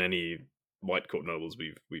more than any White Court nobles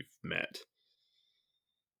we've met.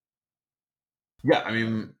 Yeah,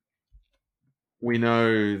 we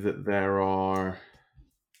know that there are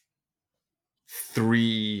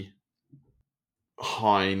 3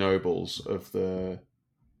 high nobles of the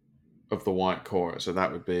White Court, so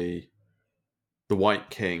that would be the White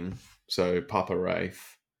King, so Papa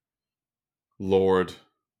Wraith, Lord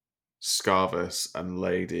Scarvis, and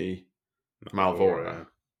Lady Malvora.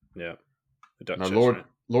 Yeah, now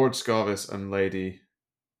Lord Scarvis and Lady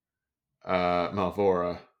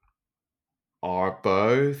Malvora are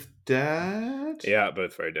both dead. Yeah,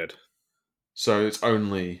 both very dead. So it's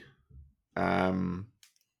only the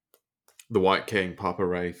White King, Papa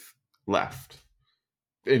Wraith, left.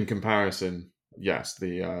 In comparison, yes,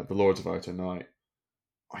 the Lords of Outer Night.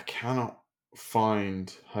 I cannot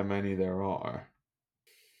find how many there are.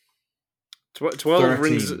 12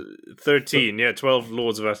 rings, 13. Yeah, 12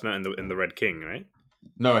 Lords of Outer Night in the Red King, right?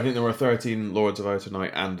 No, I think there were 13 Lords of Outer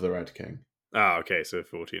Night and the Red King. Ah, okay, so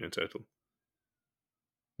 14 in total.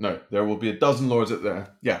 No, there will be a dozen lords at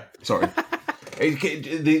there. Yeah, sorry.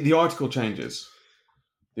 The article changes.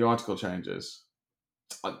 The article changes.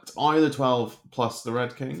 It's either 12 plus the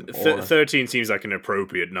Red King, or... 13 seems like an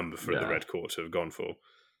appropriate number for the Red Court to have gone for.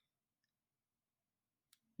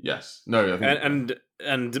 Yes. No, I think...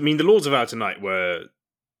 And the Lords of Outer Night were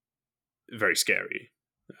very scary.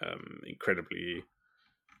 Incredibly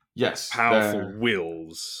powerful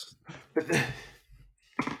wills.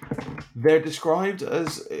 They're described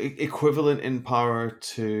as equivalent in power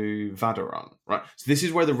to Vadarung, right? So this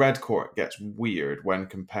is where the Red Court gets weird when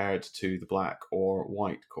compared to the Black or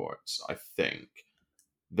White Courts, I think.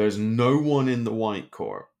 There's no one in the White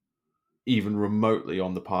Court even remotely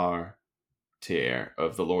on the power tier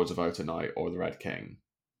of the Lords of Outer Night or the Red King.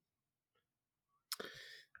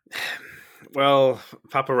 Well,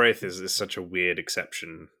 Papa Wraith is such a weird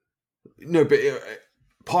exception. No, but...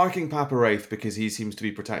 parking Papa Wraith because he seems to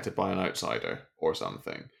be protected by an outsider or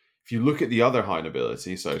something. If you look at the other high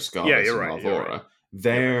nobility, so Scarvis and Malvora,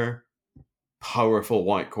 they're powerful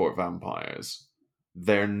White Court vampires.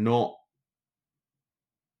 They're not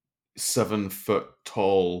 7-foot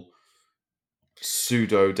tall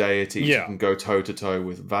pseudo deities who can go toe to toe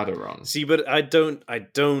with Vadarung. See, but I don't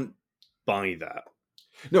buy that.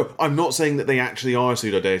 No, I'm not saying that they actually are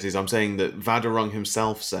pseudo deities. I'm saying that Vadarung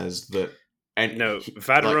himself says that.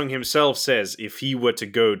 Vadarung himself says if he were to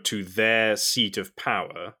go to their seat of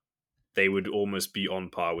power, they would almost be on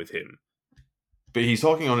par with him. But he's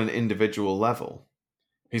talking on an individual level.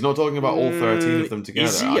 He's not talking about all 13 of them together.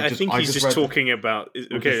 Is he? I think he's just talking about...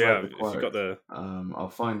 Okay, yeah, if you got the... I'll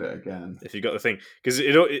find it again. If you got the thing. Because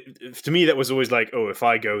to me, that was always like, oh, if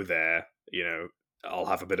I go there, I'll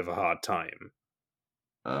have a bit of a hard time.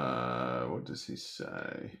 What does he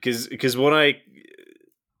say? Because what I...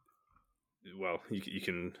 Well, you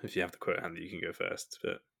can, if you have the quote handy, you can go first.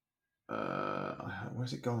 But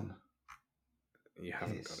where's it gone? You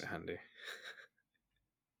haven't got it handy.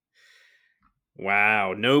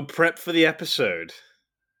 Wow, no prep for the episode.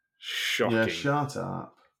 Shocking. Yeah, shut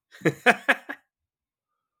up.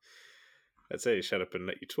 I'd say shut up and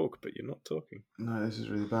let you talk, but you're not talking. No, this is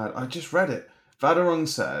really bad. I just read it. Vadarung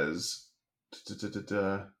says,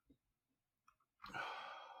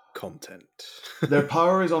 Content. their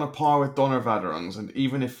power is on a par with Donner Vadarung's, and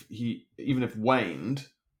even if waned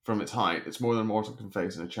from its height, it's more than mortal can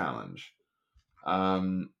face in a challenge.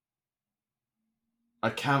 I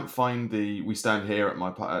can't find the "we stand here at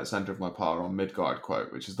my center of my power on Midgard"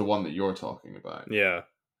 quote, which is the one that you're talking about. Yeah.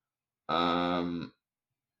 But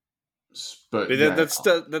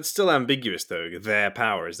that's still ambiguous, though. Their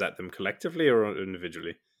power, is that them collectively or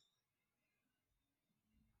individually?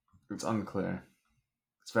 It's unclear.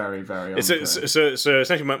 It's very, very unclear. So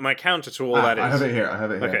essentially, my counter to all that is... I have it here.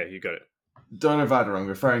 Okay, you got it. Donner Vadarung,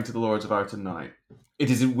 referring to the Lords of Outer Night. "It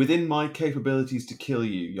is within my capabilities to kill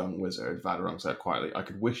you, young wizard," Vadarung said quietly. "I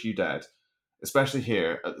could wish you dead, especially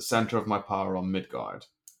here at the center of my power on Midgard."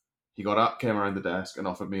 He got up, came around the desk, and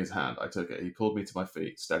offered me his hand. I took it. He pulled me to my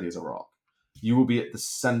feet, steady as a rock. "You will be at the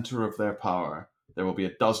center of their power. There will be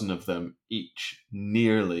 12 of them, each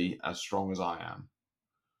nearly as strong as I am.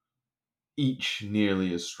 Each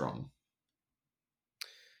nearly as strong."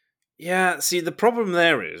 Yeah, see, the problem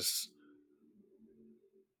there is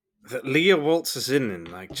that Leah waltzes in and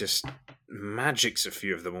like just magics a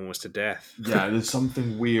few of them almost to death. Yeah, there's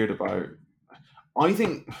something weird about... I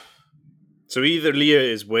think... So either Leah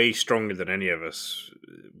is way stronger than any of us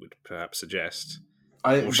would perhaps suggest,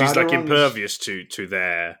 or she's like impervious to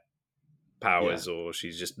their powers, or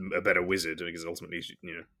she's just a better wizard because ultimately,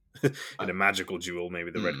 in a magical duel,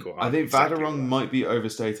 maybe the Red Court. I think Vadarung might be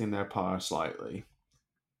overstating their power slightly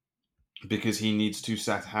because he needs to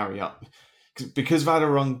set Harry up. Because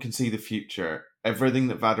Vadarung can see the future, everything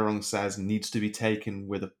that Vadarung says needs to be taken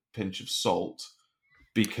with a pinch of salt.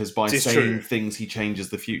 Because by saying things, he changes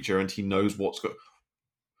the future, and he knows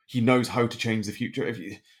he knows how to change the future.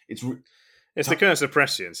 It's the curse of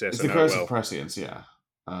prescience. Yes, it's the curse of prescience. Yeah,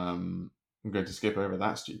 I'm going to skip over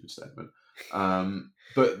that stupid statement.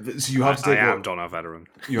 But so you have to take Donner Vadarung.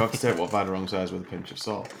 You have to take what Vadarung says with a pinch of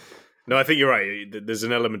salt. No, I think you're right. There's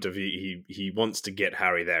an element of he wants to get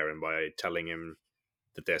Harry there, and by telling him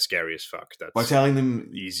that they're scary as fuck, that's by telling them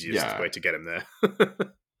the easiest way to get him there.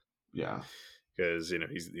 Yeah. Because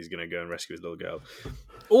he's going to go and rescue his little girl.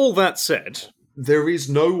 All that said, there is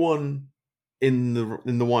no one in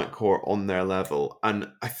the White Court on their level, and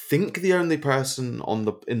I think the only person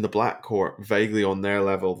in the Black Court vaguely on their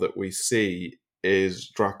level that we see is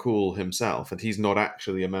Dracul himself, and he's not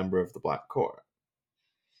actually a member of the Black Court.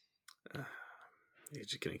 You're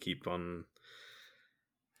just going to keep on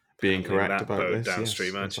being correct about this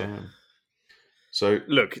downstream, aren't you? So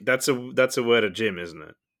look, that's a word of Jim, isn't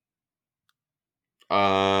it?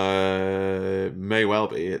 May well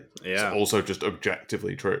be. It's also just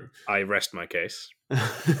objectively true. I rest my case.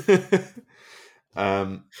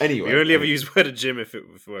 Anyway, we only ever use word of Jim if it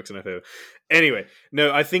works in our favor. Anyway,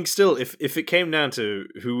 no, I think still, if it came down to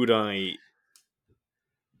who would I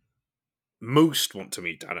most want to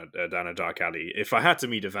meet down a dark alley, if I had to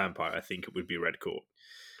meet a vampire, I think it would be Red Court.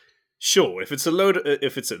 Sure, if it's a Lord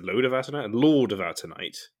of Outer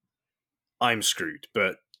Night, I'm screwed.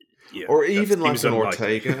 But yeah, or even like an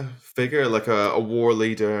Ortega figure, like a war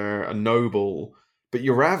leader, a noble. But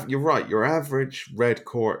you're right. Your average Red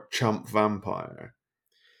Court chump vampire.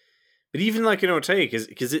 But even like an Ortega,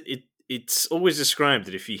 because it's always described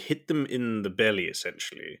that if you hit them in the belly,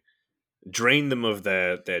 essentially, drain them of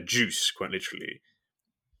their juice, quite literally,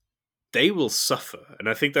 they will suffer. And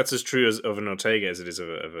I think that's as true of an Ortega as it is of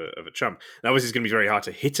a chump. Now, obviously, it's going to be very hard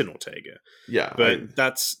to hit an Ortega. Yeah, but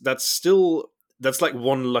that's like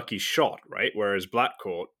one lucky shot, right? Whereas Black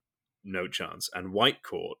Court, no chance, and White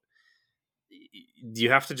Court,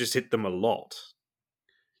 you have to just hit them a lot.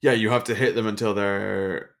 Yeah, you have to hit them until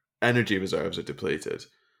their energy reserves are depleted.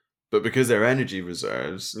 But because they're energy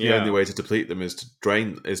reserves, the only way to deplete them is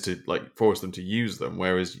to like force them to use them.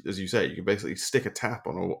 Whereas, as you say, you can basically stick a tap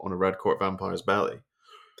on a Red Court vampire's belly.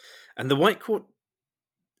 And the White Court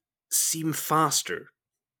seem faster.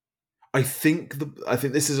 I think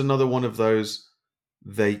this is another one of those.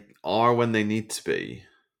 They are when they need to be.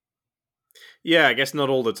 Yeah, I guess not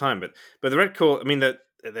all the time, but the Red Court, I mean,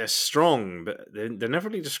 they're strong, but they're never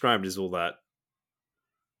really described as all that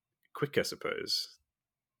quick, I suppose.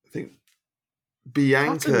 I think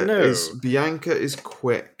Bianca is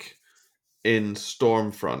quick in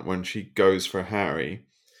Stormfront when she goes for Harry.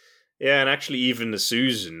 Yeah, and actually even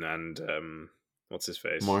Susan and what's his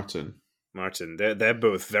face? Martin. They're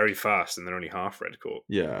both very fast, and they're only half Red Court.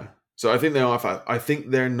 Yeah. So I think they are fast. I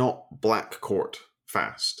think they're not Black Court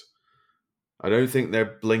fast. I don't think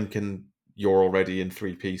they're blinking you're already in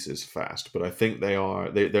 3 pieces fast, but I think they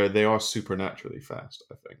are supernaturally fast,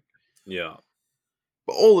 I think. Yeah.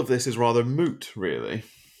 But all of this is rather moot, really.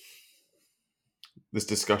 this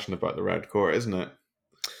discussion about the Red Court, isn't it?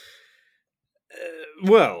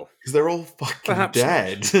 Well, Because they're all fucking perhaps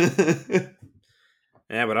dead.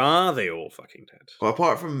 yeah, but are they all fucking dead? Well,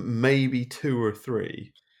 apart from maybe 2 or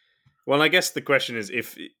 3. Well, I guess the question is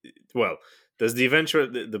there's the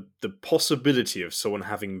eventual the possibility of someone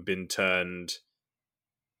having been turned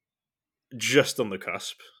just on the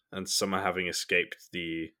cusp and somehow having escaped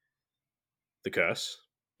the curse.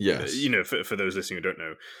 Yes. For those listening who don't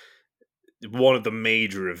know, one of the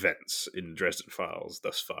major events in Dresden Files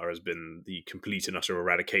thus far has been the complete and utter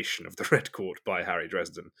eradication of the Red Court by Harry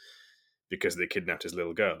Dresden because they kidnapped his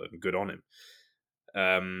little girl, and good on him.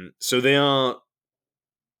 So they are,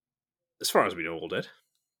 as far as we know, all dead.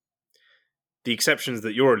 The exceptions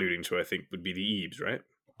that you're alluding to, I think, would be the Ebes, right?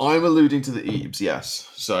 I'm alluding to the Ebes, yes.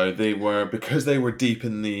 So because they were deep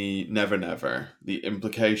in the Never Never, the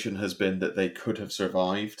implication has been that they could have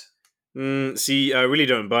survived. See, I really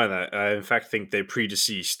don't buy that. I, in fact, think they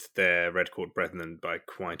predeceased their Red Court brethren by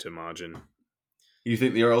quite a margin. You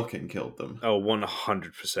think the Earl King killed them? Oh,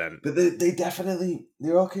 100%. But they definitely...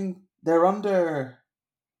 The Earl King... They're under...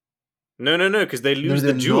 No, because they lose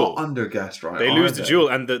the duel. Not under Gestright, They lose the duel,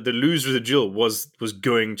 and the loser of the duel was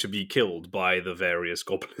going to be killed by the various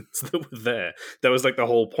goblins that were there. That was like the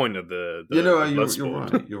whole point of the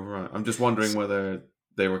you're right. I'm just wondering whether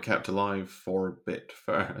they were kept alive for a bit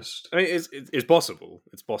first. I mean, it's possible.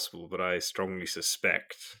 It's possible, but I strongly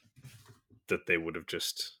suspect that they would have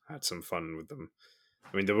just had some fun with them.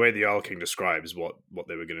 I mean, the way the Earl King describes what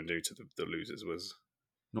they were going to do to the losers was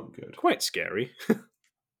not good. Quite scary.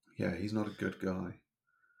 Yeah, he's not a good guy.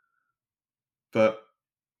 But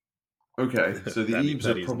okay, so the Ebes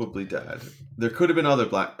are probably dead. There could have been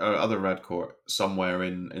other Red Court somewhere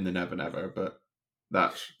in the Never Never, but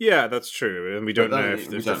that's true, and we don't know if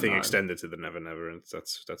the thing extended to the Never Never, and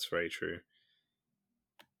that's very true.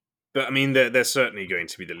 But I mean, they're certainly going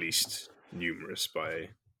to be the least numerous by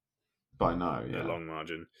now, a long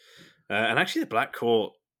margin. And actually, the Black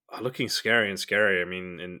Court are looking scary and scary. I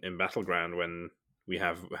mean, in Battleground, when we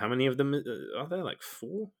have how many of them are there? Like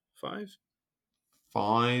 4, 5?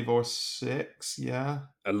 5 or 6, yeah.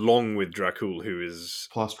 Along with Dracul, who is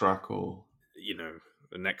plus Dracul,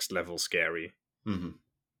 the next level scary. Mm-hmm.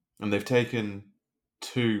 And they've taken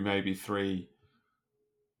 2, maybe 3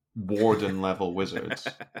 warden level wizards.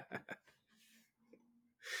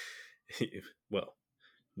 Well,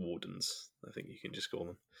 wardens, I think you can just call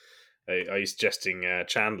them. Are you suggesting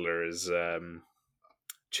Chandler is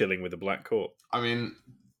chilling with the Black Court? I mean,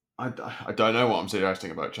 I don't know what I'm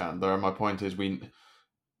suggesting about Chandler. My point is we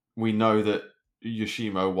know that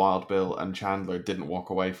Yoshimo, Wild Bill, and Chandler didn't walk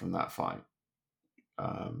away from that fight.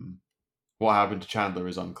 What happened to Chandler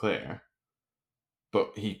is unclear,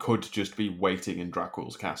 but he could just be waiting in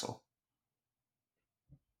Dracul's castle.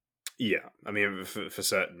 Yeah, I mean, for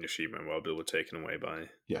certain, Yoshimo and Wild Bill were taken away by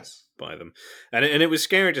them, and it was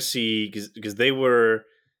scary to see because they were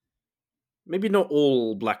maybe not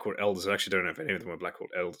all Black Court elders. I actually don't know if any of them were Black Court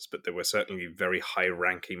elders, but they were certainly very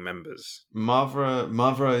high-ranking members. Mavra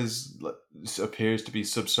appears to be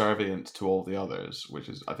subservient to all the others, which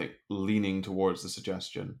is, I think, leaning towards the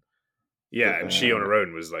suggestion. Yeah, and she on her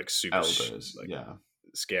own was like super elders,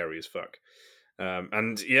 scary as fuck.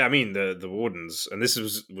 And yeah, I mean the wardens, and this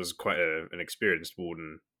was quite an experienced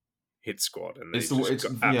warden hit squad, and they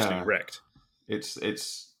got absolutely wrecked.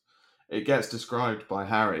 It gets described by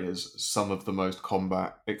Harry as some of the most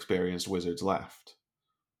combat experienced wizards left.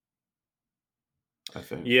 I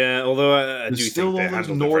think. Yeah, although I do still think they all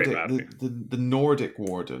those Nordic, the Nordic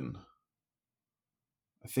warden.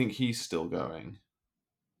 I think he's still going.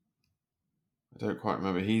 I don't quite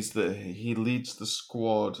remember. He leads the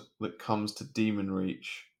squad that comes to Demon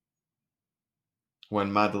Reach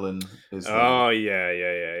when Madeline is there. Oh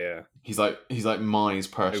yeah. He's like Mai's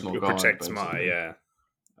personal guard. Protects basically. Mai,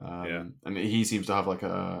 yeah. And he seems to have like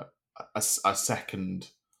a second,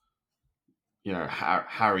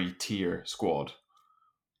 Harry tier squad.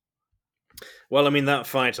 Well, I mean that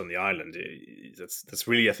fight on the island, that's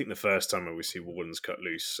really, I think, the first time where we see wardens cut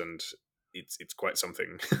loose, and it's quite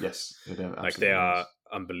something. Yes, like they are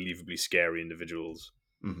unbelievably scary individuals.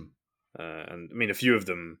 Mm-hmm. And I mean, a few of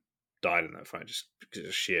them died in that fight just because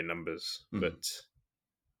of sheer numbers. Mm-hmm. But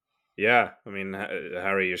yeah, I mean,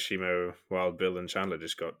 Harry, Yoshimo, Wild Bill, and Chandler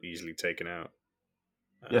just got easily taken out.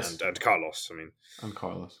 Yes, and Carlos. I mean, and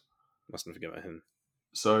Carlos. Mustn't forget about him.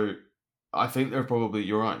 So I think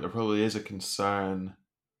you're right. There probably is a concern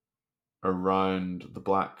around the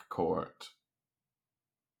Black Court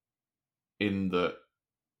in that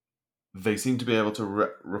they seem to be able to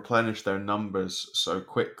replenish their numbers so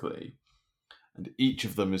quickly, and each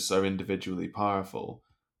of them is so individually powerful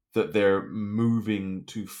that they're moving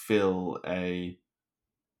to fill a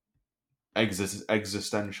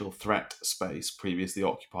existential threat space previously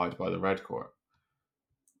occupied by the Red Court.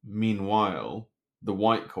 Meanwhile, the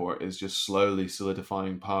White Court is just slowly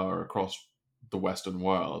solidifying power across the Western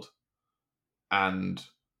world. And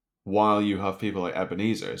while you have people like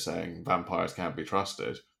Ebenezer saying vampires can't be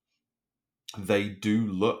trusted, they do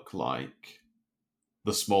look like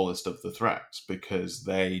the smallest of the threats because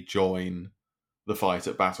they join the fight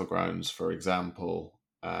at Battlegrounds, for example.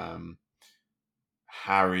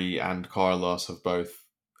 Harry and Carlos have both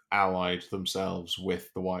allied themselves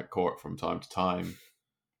with the White Court from time to time,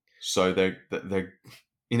 so they're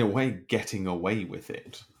in a way getting away with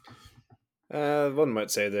it. One might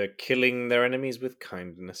say they're killing their enemies with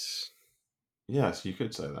kindness. Yes, you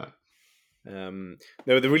could say that.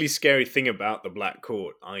 No, the really scary thing about the Black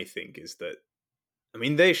Court, I think, is that, I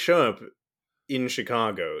mean, they show up in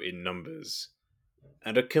Chicago in numbers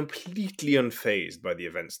and are completely unfazed by the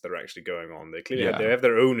events that are actually going on. They clearly they have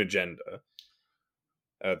their own agenda.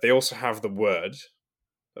 They also have the word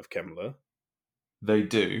of Kemmler. They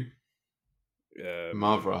do.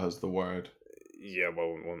 Mavra has the word. Yeah,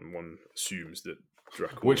 well, one assumes that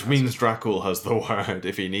Dracul... Which means Dracul has the word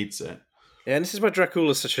if he needs it. Yeah, and this is why Dracul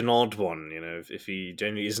is such an odd one, you know. If he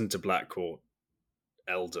generally isn't a Black Court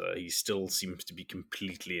elder, he still seems to be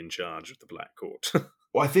completely in charge of the Black Court.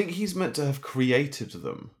 Well, I think he's meant to have created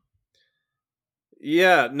them.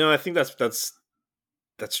 Yeah, no, I think that's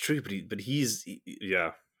true, but he's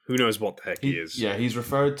who knows what the heck he is. Yeah, he's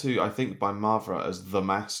referred to, I think, by Mavra as the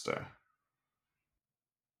Master.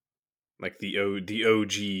 Like the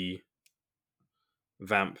OG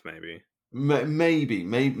vamp, maybe.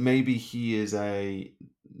 Maybe he is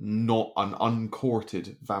not an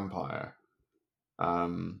uncourted vampire,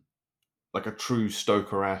 like a true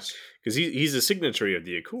Stoker-esque. Because he's a signatory of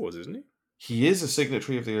the Accords, isn't he? He is a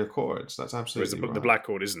signatory of the Accords. That's absolutely right. The Black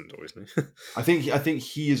Court isn't, obviously. I think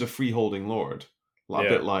he is a freeholding lord, a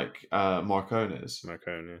bit like Marcone is.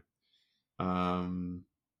 Marcone, yeah.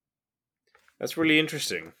 That's really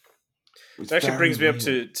interesting. It actually brings me up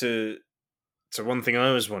to one thing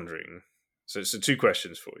I was wondering. So two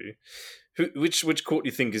questions for you. Which court do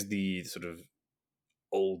you think is the sort of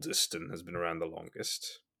oldest and has been around the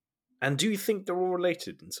longest? And do you think they're all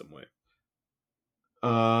related in some way?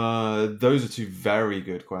 Those are two very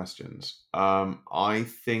good questions. I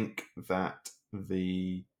think that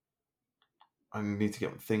I need to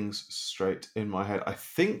get things straight in my head. I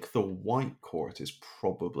think the White Court is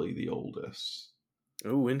probably the oldest.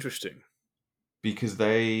 Oh, interesting. Because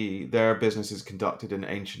their business is conducted in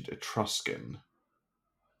ancient Etruscan.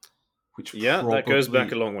 That goes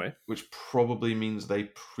back a long way. Which probably means they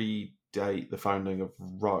predate the founding of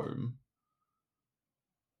Rome.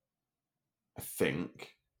 I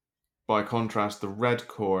think. By contrast, the Red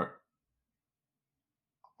Court,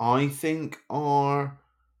 I think, are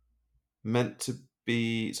meant to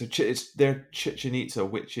be... So they're Chichen Itza,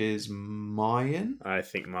 which is Mayan? I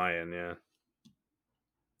think Mayan, yeah.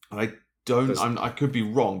 I could be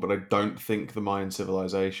wrong, but I don't think the Mayan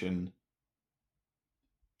civilization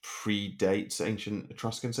predates ancient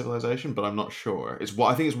Etruscan civilization, but I'm not sure.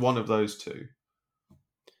 I think it's one of those two.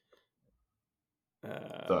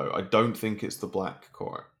 Though I don't think it's the Black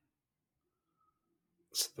Court.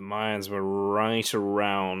 So the Mayans were right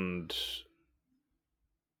around.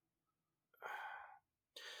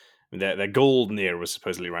 I mean, their golden era was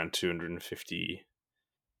supposedly around 250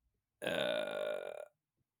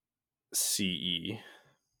 CE.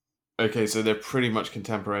 Okay, so they're pretty much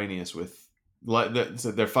contemporaneous with,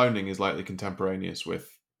 so their founding is likely contemporaneous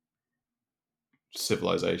with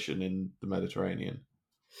civilization in the Mediterranean.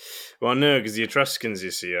 Well, no, because the Etruscans,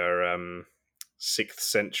 you see, are 6th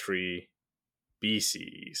century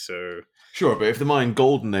BC. So sure, but if the Mayan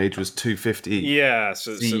Golden Age was 250, yeah,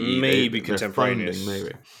 so maybe contemporaneous,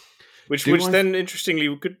 maybe. Which then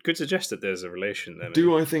interestingly could suggest that there's a relation there.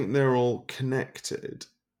 Do I think they're all connected?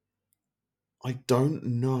 I don't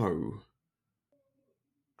know.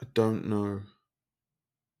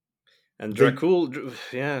 And Dracul,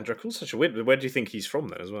 Dracul's such a weird. But where do you think he's from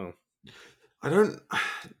then as well? I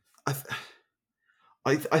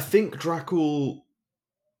think Dracul.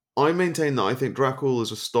 I maintain that I think Dracul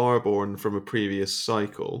is a Starborn from a previous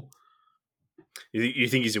cycle. You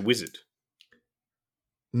think he's a wizard?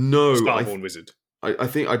 No, Starborn wizard.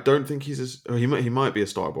 I don't think he's he might be a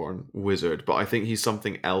Starborn wizard, but I think he's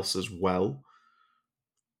something else as well.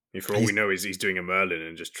 For all we know, he's doing a Merlin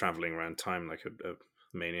and just traveling around time like a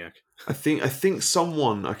maniac. I think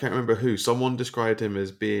someone, I can't remember who, someone described him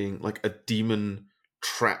as being like a demon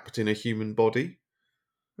trapped in a human body.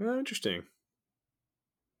 Oh, interesting.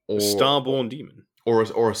 A Starborn demon. or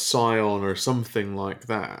a scion or something like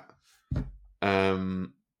that.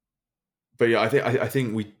 But yeah, I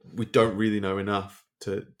think we don't really know enough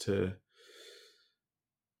to.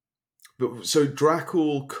 But so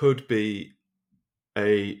Dracul could be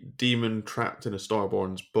a demon trapped in a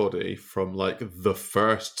Starborn's body from like the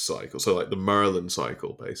first cycle, so like the Merlin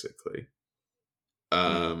cycle, basically,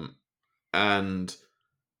 and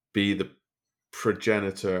be the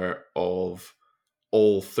progenitor of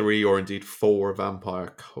all 3 or indeed 4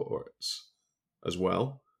 vampire cohorts as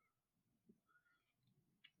well.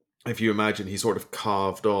 If you imagine, he sort of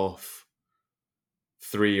carved off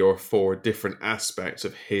 3 or 4 different aspects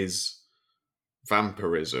of his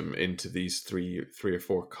vampirism into these three or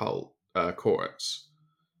 4 courts.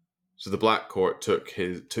 So the Black Court took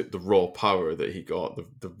the raw power that he got.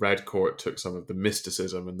 The Red Court took some of the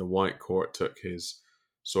mysticism, and the White Court took his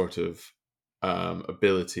sort of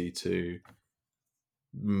ability to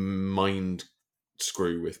mind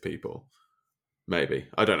screw with people. Maybe,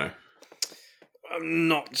 I don't know. I'm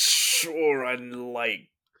not sure I like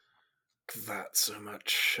that so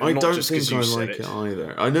much. I don't think I like it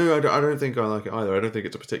either. I know I don't think I like it either. I don't think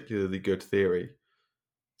it's a particularly good theory.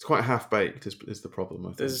 It's quite half-baked is the problem,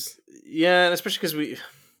 I think. Yeah, especially because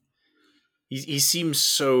he seems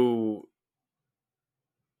so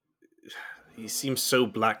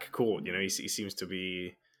Black Court, you know. He seems to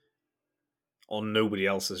be on nobody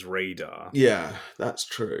else's radar. Yeah, that's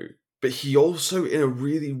true. But he also, in a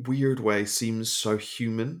really weird way, seems so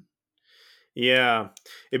human. Yeah,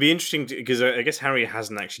 it'd be interesting because I guess Harry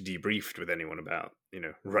hasn't actually debriefed with anyone about, you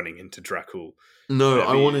know, running into Dracul. No,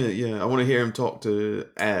 I want to hear him talk to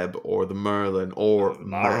Ebb or the Merlin or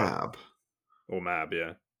Mab. Or Mab,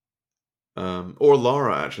 yeah. Or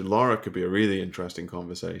Lara, actually. Lara could be a really interesting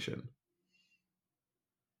conversation.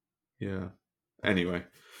 Yeah. Anyway,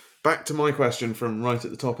 back to my question from right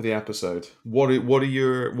at the top of the episode. What are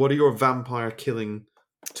your vampire killing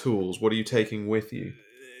tools? What are you taking with you?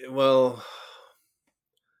 Well,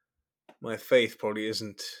 my faith probably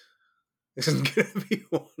isn't going to be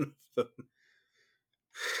one of them.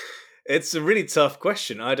 It's a really tough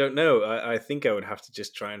question. I don't know. I think I would have to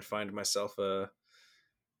just try and find myself a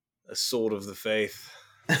sword of the faith,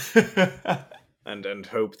 and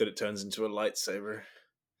hope that it turns into a lightsaber.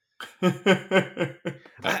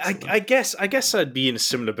 I guess I'd be in a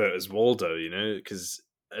similar boat as Waldo, you know, because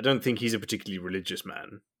I don't think he's a particularly religious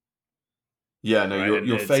man. Yeah, no, right?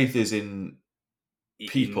 your faith is in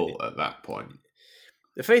people at that point.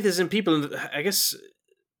 The faith is in people, and I guess,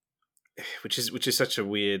 which is such a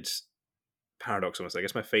weird paradox almost. I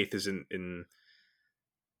guess my faith is in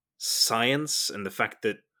science and the fact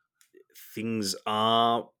that things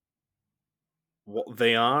are what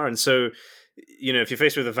they are. And so, you know, if you're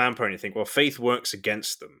faced with a vampire and you think, well, faith works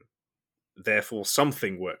against them, therefore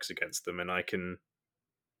something works against them, and I can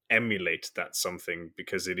emulate that something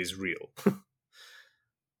because it is real.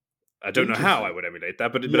 I don't know how I would emulate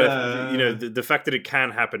that, but you know, the fact that it can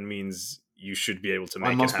happen means you should be able to make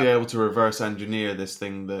it happen. I must be able to reverse engineer this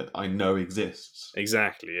thing that I know exists.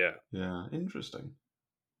 Exactly, yeah. Yeah, interesting.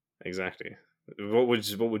 Exactly. What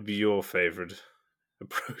would be your favorite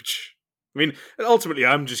approach? I mean, ultimately,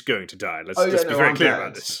 I'm just going to die. Let's be very clear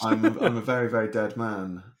about this. I'm a very, very dead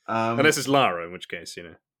man. Unless it's Lara, in which case, you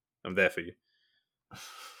know, I'm there for you.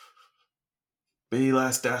 Be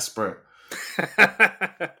less desperate.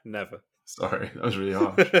 Never. Sorry, that was really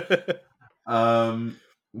harsh.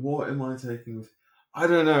 What am I taking with? I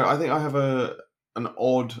don't know. I think I have an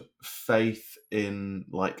odd faith in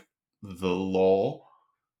like the law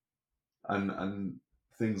and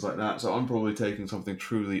things like that. So I'm probably taking something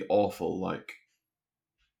truly awful, like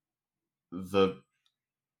the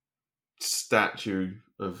statue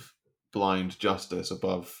of blind justice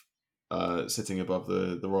sitting above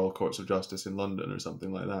the Royal Courts of Justice in London or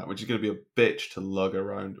something like that, which is going to be a bitch to lug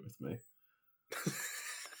around with me.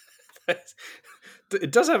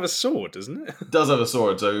 It does have a sword, doesn't it? It does have a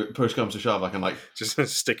sword, so push comes to shove, I can like just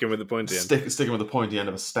stick him with the pointy end. Stick him with the pointy end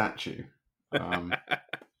of a statue.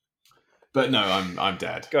 But no, I'm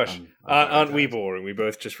dead. Gosh, aren't we boring? We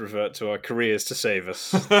both just revert to our careers to save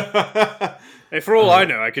us. Hey, for all I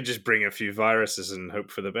know, I could just bring a few viruses and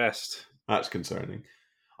hope for the best. That's concerning.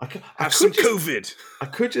 I could COVID. I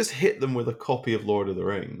could just hit them with a copy of Lord of the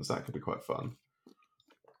Rings. That could be quite fun.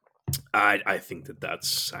 I think that's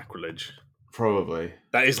sacrilege. Probably.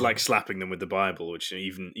 That is like slapping them with the Bible, which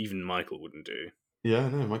even Michael wouldn't do. Yeah,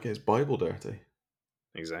 no, might get his Bible dirty.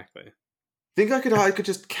 Exactly. Think I could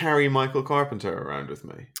just carry Michael Carpenter around with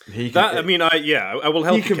me. I will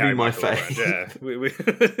help. He can be my faith. Yeah,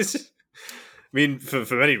 mean,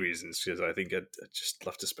 for many reasons, because I think I'd just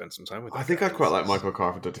love to spend some time with that I think guy. I'd quite like Michael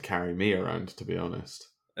Carpenter to carry me around, to be honest.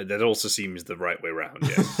 That also seems the right way round,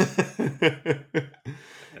 yes.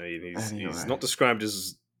 I mean, he's Anyway. not described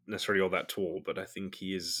as necessarily all that tall, but I think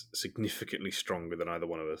he is significantly stronger than either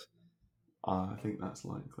one of us. I think that's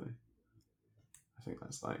likely.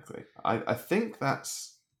 I think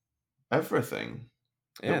that's everything.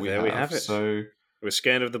 Yeah, there we have it. So we're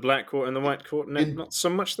scared of the Black Court and the White Court, and not so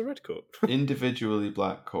much the Red Court. Individually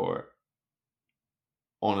Black Court,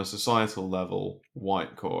 on a societal level,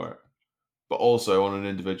 White Court, but also on an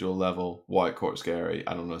individual level, White Court scary,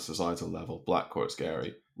 and on a societal level, Black Court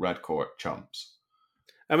scary, Red Court chumps.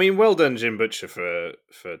 I mean, well done, Jim Butcher, for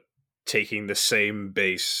taking the same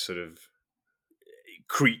base sort of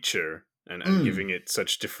creature and giving it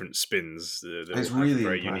such different spins. It's really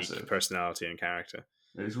very impressive. Unique personality and character.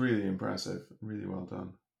 It's really impressive. Really well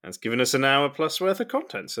done. And it's given us an hour plus worth of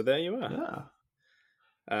content, so there you are.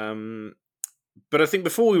 Yeah. But I think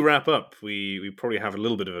before we wrap up, we probably have a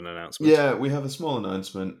little bit of an announcement. Yeah, we have a small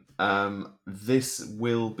announcement. This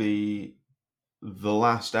will be the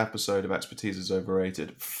last episode of Expertise is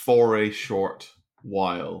Overrated for a short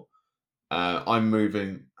while. I'm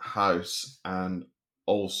moving house, and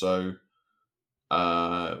also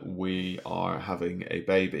we are having a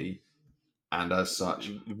baby, and as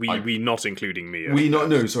such, we not including me.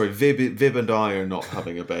 Vib and I are not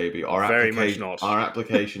having a baby. Much not. Our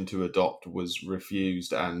application to adopt was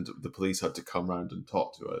refused, and the police had to come round and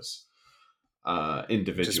talk to us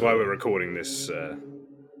individually. Which is why we're recording this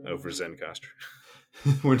over Zencastr.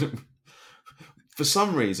 For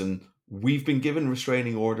some reason, we've been given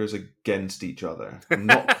restraining orders against each other. I'm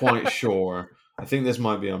not quite sure. I think this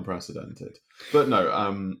might be unprecedented. But no.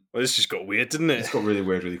 Well, this just got weird, didn't it? It's got really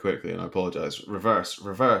weird really quickly, and I apologise. Reverse.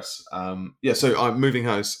 So I'm moving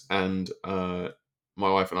house, and my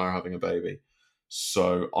wife and I are having a baby.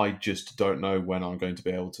 So I just don't know when I'm going to be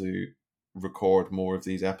able to record more of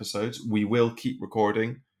these episodes. We will keep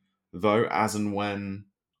recording, though, as and when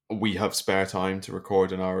we have spare time to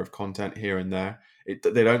record an hour of content here and there.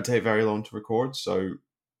 They don't take very long to record, so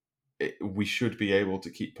we should be able to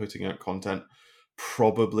keep putting out content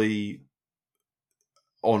probably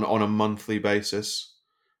on a monthly basis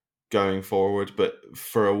going forward, but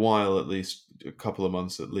for a while, at least a couple of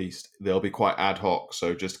months at least, they'll be quite ad hoc.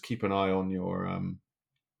 So just keep an eye on your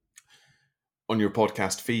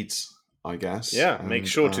podcast feeds, I guess. Yeah, and make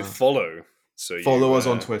sure to follow. So follow us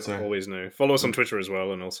on Twitter. Always know. Follow us on Twitter as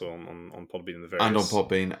well, and also on Podbean and the various. And on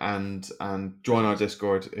Podbean, and join our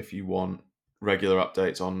Discord if you want regular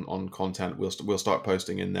updates on content. We'll start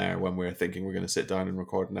posting in there when we're thinking we're going to sit down and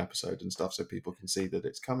record an episode and stuff, so people can see that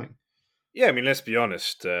it's coming. Yeah, I mean, let's be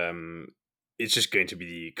honest. It's just going to be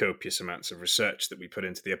the copious amounts of research that we put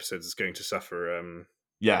into the episodes that's going to suffer.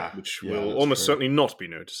 Which will almost certainly not be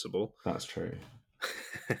noticeable. That's true.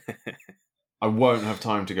 I won't have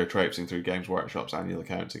time to go traipsing through Games Workshop's annual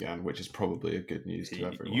accounts again, which is probably a good news to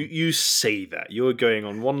everyone. You say that. You're going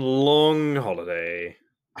on one long holiday.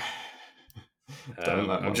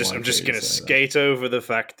 I'm just going to skate over the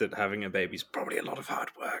fact that having a baby is probably a lot of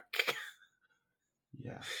hard work.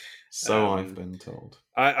 Yeah. So I've been told.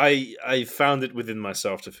 I found it within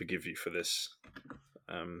myself to forgive you for this.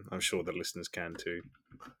 I'm sure the listeners can too.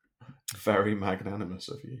 Very magnanimous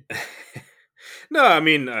of you. No, I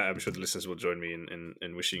mean, I'm sure the listeners will join me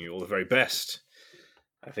in wishing you all the very best.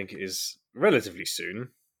 I think it is relatively soon.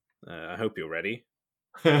 I hope you're ready.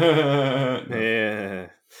 No. Yeah,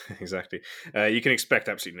 exactly. You can expect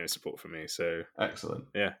absolutely no support from me. So excellent.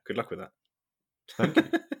 Yeah, good luck with that. Thank you.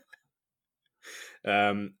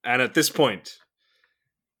 And at this point,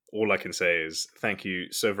 all I can say is thank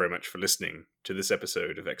you so very much for listening to this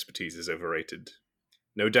episode of Expertise is Overrated.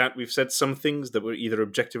 No doubt we've said some things that were either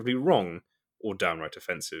objectively wrong or downright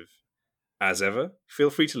offensive. As ever,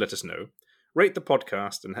 feel free to let us know. Rate the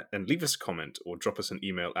podcast and leave us a comment or drop us an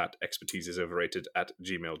email at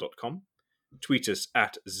expertiseisoverrated@gmail.com. Tweet us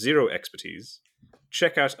at @0expertise.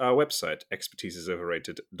 Check out our website,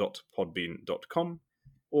 expertiseisoverrated.podbean.com,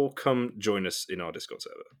 or come join us in our Discord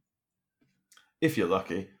server. If you're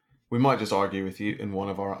lucky, we might just argue with you in one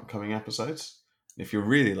of our upcoming episodes. If you're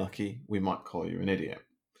really lucky, we might call you an idiot.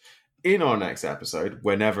 In our next episode,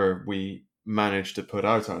 whenever we manage to put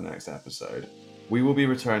out our next episode, we will be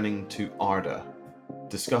returning to Arda,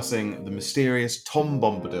 discussing the mysterious Tom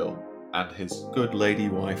Bombadil and his good lady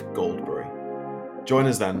wife Goldberry. Join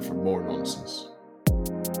us then for more nonsense.